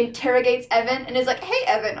 interrogates Evan and is like, hey,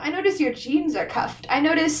 Evan, I notice your jeans are cuffed. I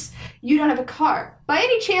notice you don't have a car. By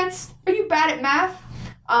any chance, are you bad at math?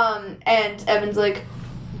 And Evan's like,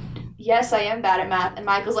 yes, I am bad at math. And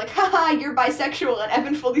Michael's like, haha, you're bisexual. And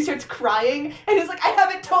Evan fully starts crying. And he's like, I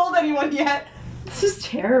haven't told anyone yet. This is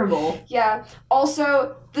terrible. Yeah.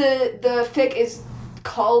 Also, the fic is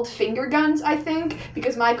called Finger Guns, I think,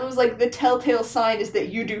 because Michael's like, the telltale sign is that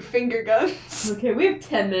you do finger guns. Okay, we have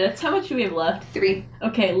 10 minutes. How much do we have left? 3.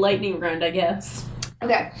 Okay, lightning round, I guess.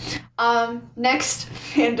 Okay. Next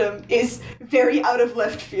fandom is very out of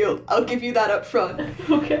left field. I'll give you that up front.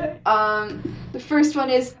 Okay. The first one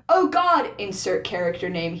is, oh god, insert character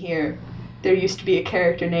name here. There used to be a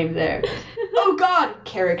character name there. Oh god,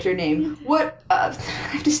 character name. What, I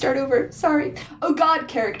have to start over, sorry. Oh god,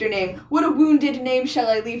 character name. What a wounded name shall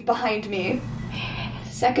I leave behind me?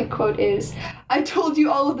 Second quote is, I told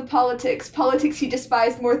you all of the politics he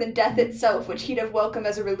despised more than death itself, which he'd have welcomed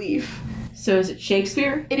as a relief. So is it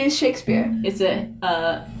Shakespeare? It is Shakespeare. Is it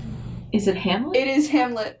Hamlet? It is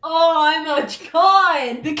Hamlet. Oh, I'm a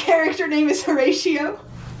god! The character name is Horatio.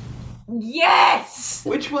 Yes!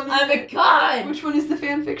 Which one is I'm a god! Which one is the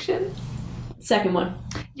fanfiction? Second one.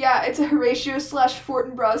 Yeah, it's a Horatio /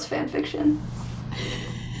 Fortinbras fanfiction.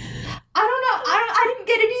 I don't know. I didn't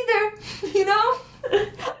get it either. You know?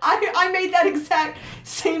 I made that exact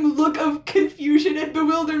same look of confusion and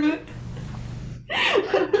bewilderment.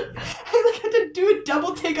 I had to do a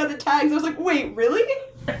double take on the tags. I was like, wait, really?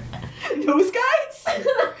 Those guys?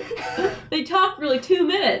 They talk for like 2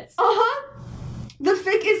 minutes. Uh-huh. The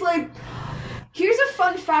fic is like, here's a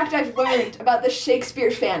fun fact I've learned about the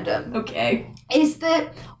Shakespeare fandom. Okay. Is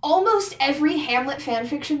that almost every Hamlet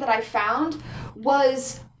fanfiction that I found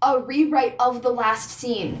was a rewrite of the last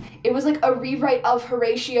scene. It was like a rewrite of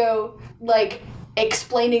Horatio, like,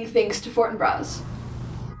 explaining things to Fortinbras.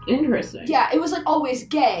 Interesting. Yeah, it was like always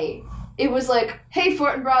gay. It was like, hey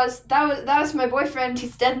Fortinbras, that was my boyfriend,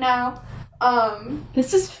 he's dead now.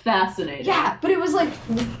 This is fascinating. Yeah, but it was like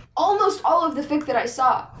almost all of the fic that I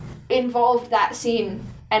saw involved that scene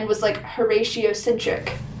and was like Horatio-centric.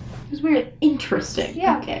 It was weird. Interesting.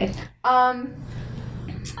 Yeah. Okay.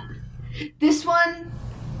 This one,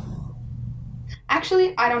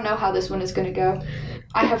 actually, I don't know how this one is gonna go.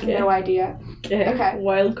 I have no idea. Okay.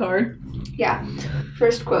 Wild card. Yeah.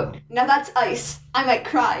 First quote. Now that's ice. I might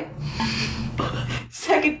cry.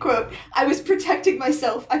 Second quote. I was protecting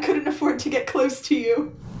myself. I couldn't afford to get close to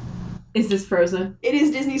you. Is this Frozen? It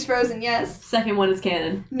is Disney's Frozen, yes. Second one is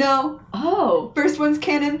canon. No. Oh. First one's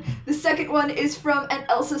canon. The second one is from an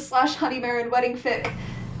Elsa/Honeymarin wedding fic.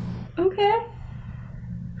 Okay.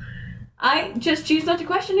 I just choose not to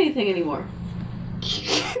question anything anymore.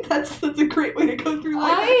 That's a great way to go through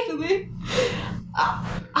life, actually.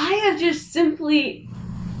 I have just simply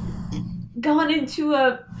gone into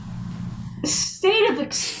a state of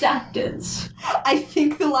acceptance. I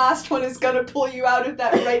think the last one is gonna pull you out of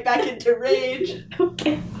that right back into rage.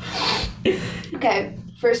 Okay. Okay,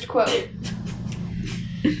 first quote.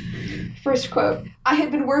 First quote. I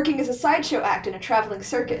had been working as a sideshow act in a traveling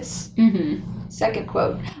circus. Mm-hmm. Second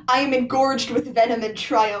quote. I am engorged with venom and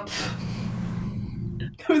triumph.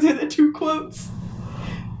 Those are the two quotes.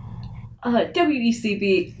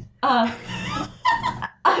 WDCB, I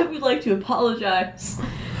would like to apologize,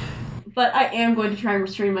 but I am going to try and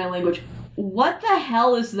restrain my language. What the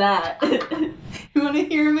hell is that? You want to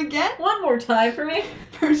hear him again? One more time for me.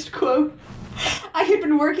 First quote. I had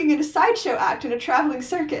been working in a sideshow act in a traveling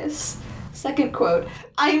circus. Second quote.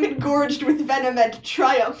 I am engorged with venom and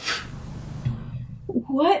triumph.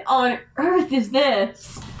 What on earth is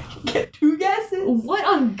this? Get two guesses. What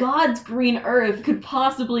on God's green earth could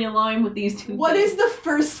possibly align with these two What things? is the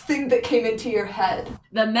first thing that came into your head?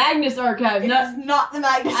 The Magnus Archive. It is not the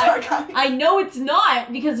Magnus Archive. I know it's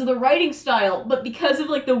not because of the writing style, but because of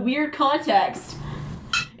like the weird context.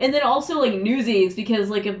 And then also like Newsies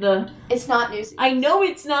because like of the... It's not Newsies. I know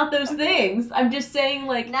it's not those things. I'm just saying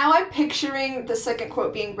like... Now I'm picturing the second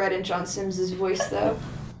quote being read in John Sims' voice though.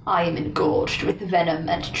 I am engorged with venom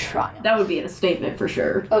and triumph. That would be a statement for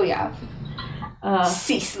sure. Oh yeah.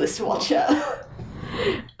 Ceaseless watcher.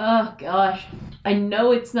 Oh gosh. I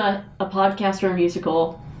know it's not a podcast or a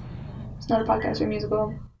musical. It's not a podcast or a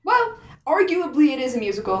musical. Well, arguably it is a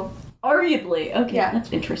musical. Arguably. Okay, Yeah.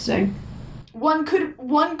 That's interesting. One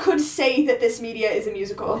could say that this media is a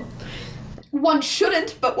musical. One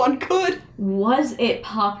shouldn't, but one could. Was it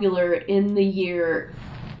popular in the year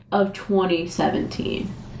of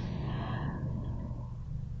 2017?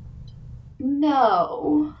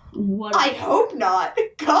 No. What? I hope not.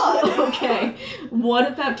 God. Okay. What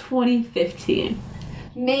about 2015?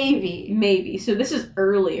 Maybe. Maybe. So this is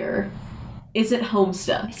earlier. Is it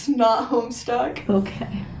Homestuck? It's not Homestuck.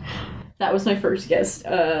 Okay. That was my first guess.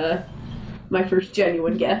 My first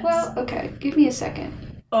genuine guess. Well, okay. Give me a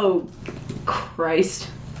second. Oh, Christ.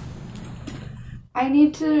 I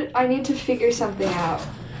need to figure something out.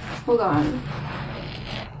 Hold on.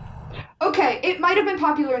 Okay, it might have been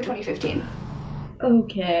popular in 2015.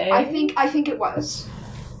 Okay. I think it was.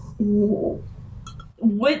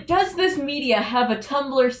 What does this media have a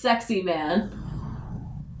Tumblr sexy man?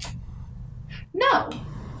 No.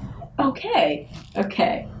 Okay.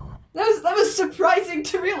 That was surprising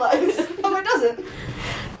to realize. No, it doesn't.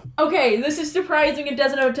 Okay, this is surprising it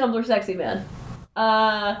doesn't have a Tumblr sexy man.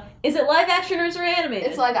 Is it live action or is it animated?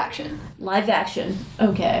 It's live action. Live action.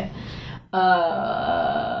 Okay.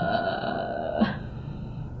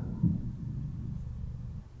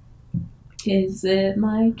 Is it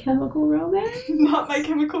My Chemical Romance? Not My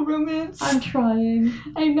Chemical Romance. I'm trying.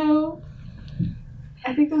 I know.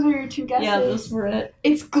 I think those are your two guesses. Yeah, those were it.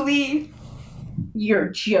 It's Glee. You're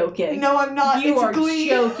joking. No, I'm not. You it's are Glee.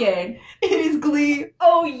 joking. It is Glee.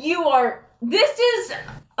 Oh, you are. This is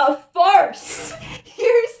a farce.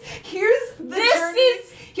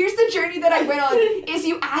 Here's the journey that I went on. Is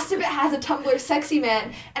you asked if it has a Tumblr sexy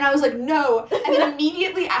man, and I was like, no. And then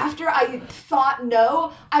immediately after I thought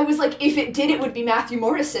no, I was like, if it did, it would be Matthew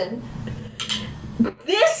Morrison.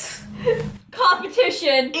 This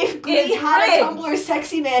competition If Glee is had rigged. a Tumblr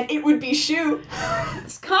sexy man, it would be Shu.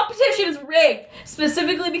 This competition is rigged,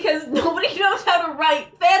 specifically because nobody knows how to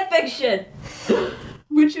write fanfiction.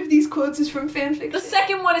 Which of these quotes is from fanfiction? The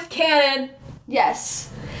second one is canon. Yes.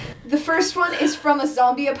 The first one is from a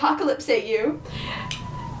zombie apocalypse at you.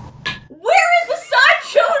 Where is the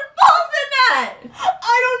sideshow involved in that?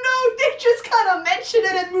 I don't know. They just kind of mention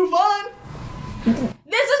it and move on.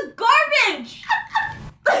 This is garbage!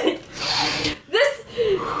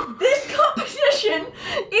 This competition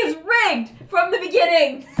is rigged from the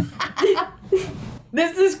beginning.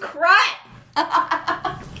 This is crap.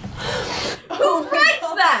 Who writes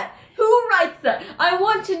that? Who writes that? I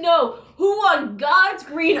want to know who on God's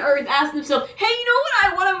green earth asked themselves, hey, you know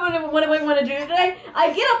what I want to do today?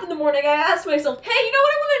 I get up in the morning, I ask myself, hey, you know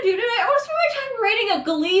what I want to do today? I want to spend my time writing a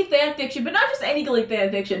Glee fanfiction, but not just any Glee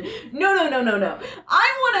fanfiction. No.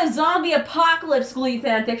 I want a zombie apocalypse Glee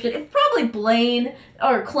fanfiction. It's probably Blaine,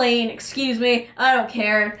 or Klaine, excuse me. I don't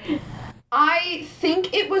care. I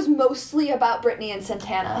think it was mostly about Brittany and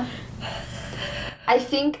Santana. I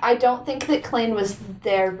don't think that Klaine was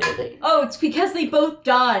there, really. Oh, it's because they both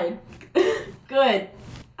died. Good.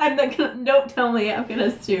 I'm not gonna, don't tell me, I'm gonna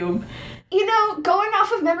assume. You know, going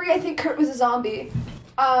off of memory, I think Kurt was a zombie.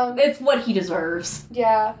 It's what he deserves.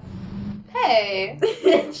 Yeah. Hey.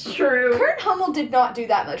 It's true. Kurt Hummel did not do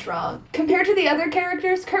that much wrong. Compared to the other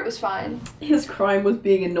characters, Kurt was fine. His crime was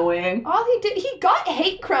being annoying. All he did, he got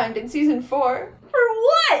hate crimed in season 4. For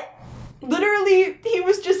what? Literally, he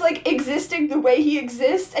was just, like, existing the way he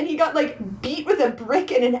exists, and he got, like, beat with a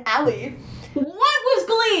brick in an alley. What was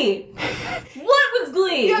Glee? What was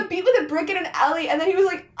Glee? He got beat with a brick in an alley, and then he was,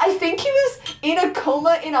 like, I think he was in a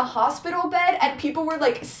coma in a hospital bed, and people were,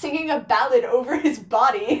 like, singing a ballad over his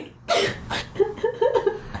body. Were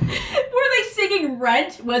they singing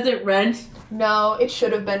Rent? Was it Rent? No, it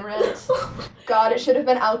should have been Rent. God, it should have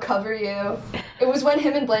been I'll Cover You. It was when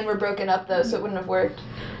him and Blaine were broken up, though, so it wouldn't have worked.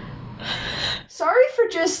 Sorry for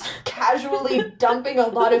just casually dumping a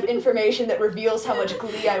lot of information that reveals how much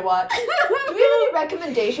Glee I watch. Do we have any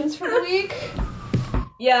recommendations for the week?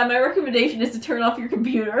 Yeah, my recommendation is to turn off your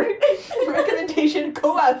computer. Recommendation,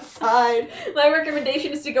 go outside. My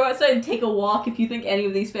recommendation is to go outside and take a walk if you think any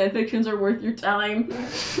of these fanfictions are worth your time.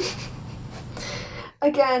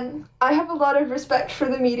 Again, I have a lot of respect for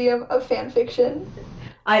the medium of fanfiction.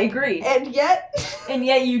 I agree. And yet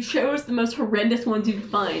you chose the most horrendous ones you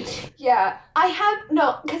could find. Yeah,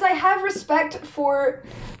 because I have respect for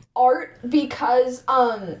art because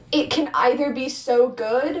it can either be so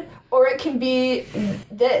good or it can be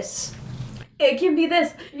this. It can be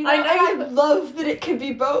this. You know, I love that it can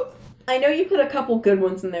be both. I know you put a couple good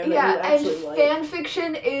ones in there that you actually like. And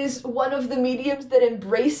fanfiction is one of the mediums that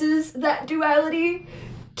embraces that duality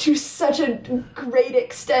to such a great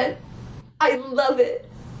extent. I love it.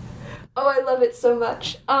 Oh, I love it so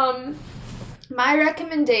much. My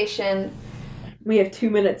recommendation... We have 2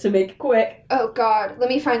 minutes to make it quick. Oh, God. Let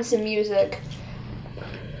me find some music.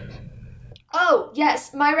 Oh,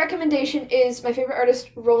 yes. My recommendation is my favorite artist,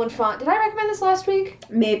 Roland Font. Did I recommend this last week?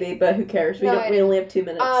 Maybe, but who cares? We only have 2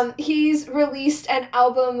 minutes. He's released an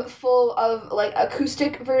album full of, like,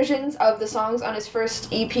 acoustic versions of the songs on his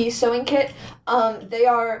first EP, Sewing Kit. They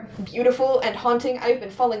are beautiful and haunting. I've been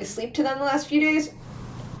falling asleep to them the last few days.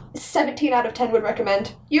 17 out of 10 would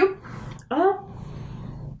recommend. You?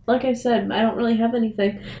 Like I said, I don't really have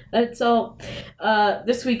anything. That's all.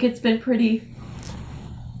 This week it's been pretty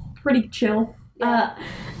chill. Yeah.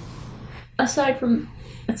 Aside from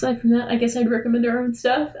that, I guess I'd recommend our own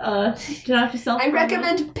stuff. Do not have to self. I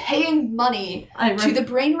recommend paying money to the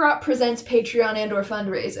Brain Rot Presents Patreon and/or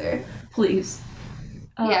fundraiser. Please.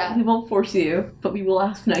 Yeah. We won't force you, but we will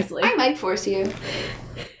ask nicely. I might force you.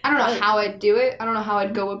 I don't know how I'd do it. I don't know how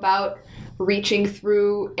I'd go about reaching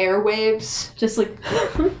through airwaves. Just like...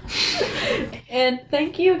 And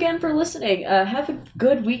thank you again for listening. Have a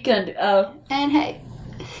good weekend. And hey,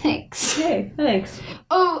 thanks. Hey, thanks.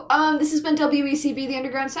 Oh, this has been WECB, The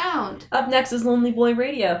Underground Sound. Up next is Lonely Boy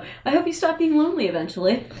Radio. I hope you stop being lonely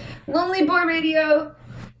eventually. Lonely Boy Radio,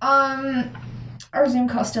 our Zoom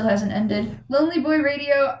call still hasn't ended. Lonely Boy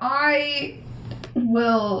Radio, I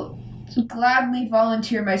will gladly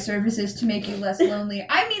volunteer my services to make you less lonely.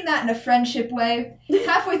 I mean that in a friendship way.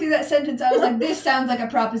 Halfway through that sentence, I was like, this sounds like a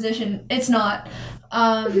proposition. It's not.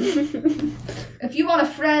 If you want a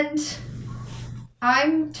friend,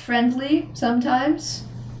 I'm friendly sometimes.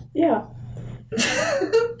 Yeah. I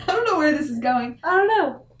don't know where this is going. I don't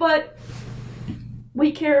know, but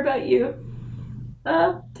we care about you.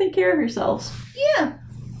 Take care of yourselves. Yeah.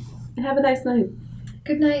 And have a nice night.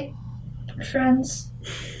 Good night, friends.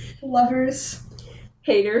 Lovers.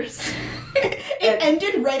 Haters. It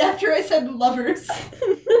ended right after I said lovers.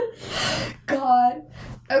 God.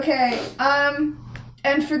 Okay,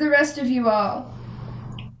 and for the rest of you all.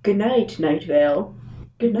 Good night, Night Vale.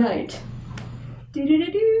 Good night. I'm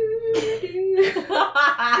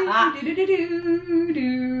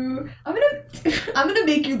gonna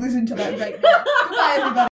make you listen to that right now. Goodbye, everybody.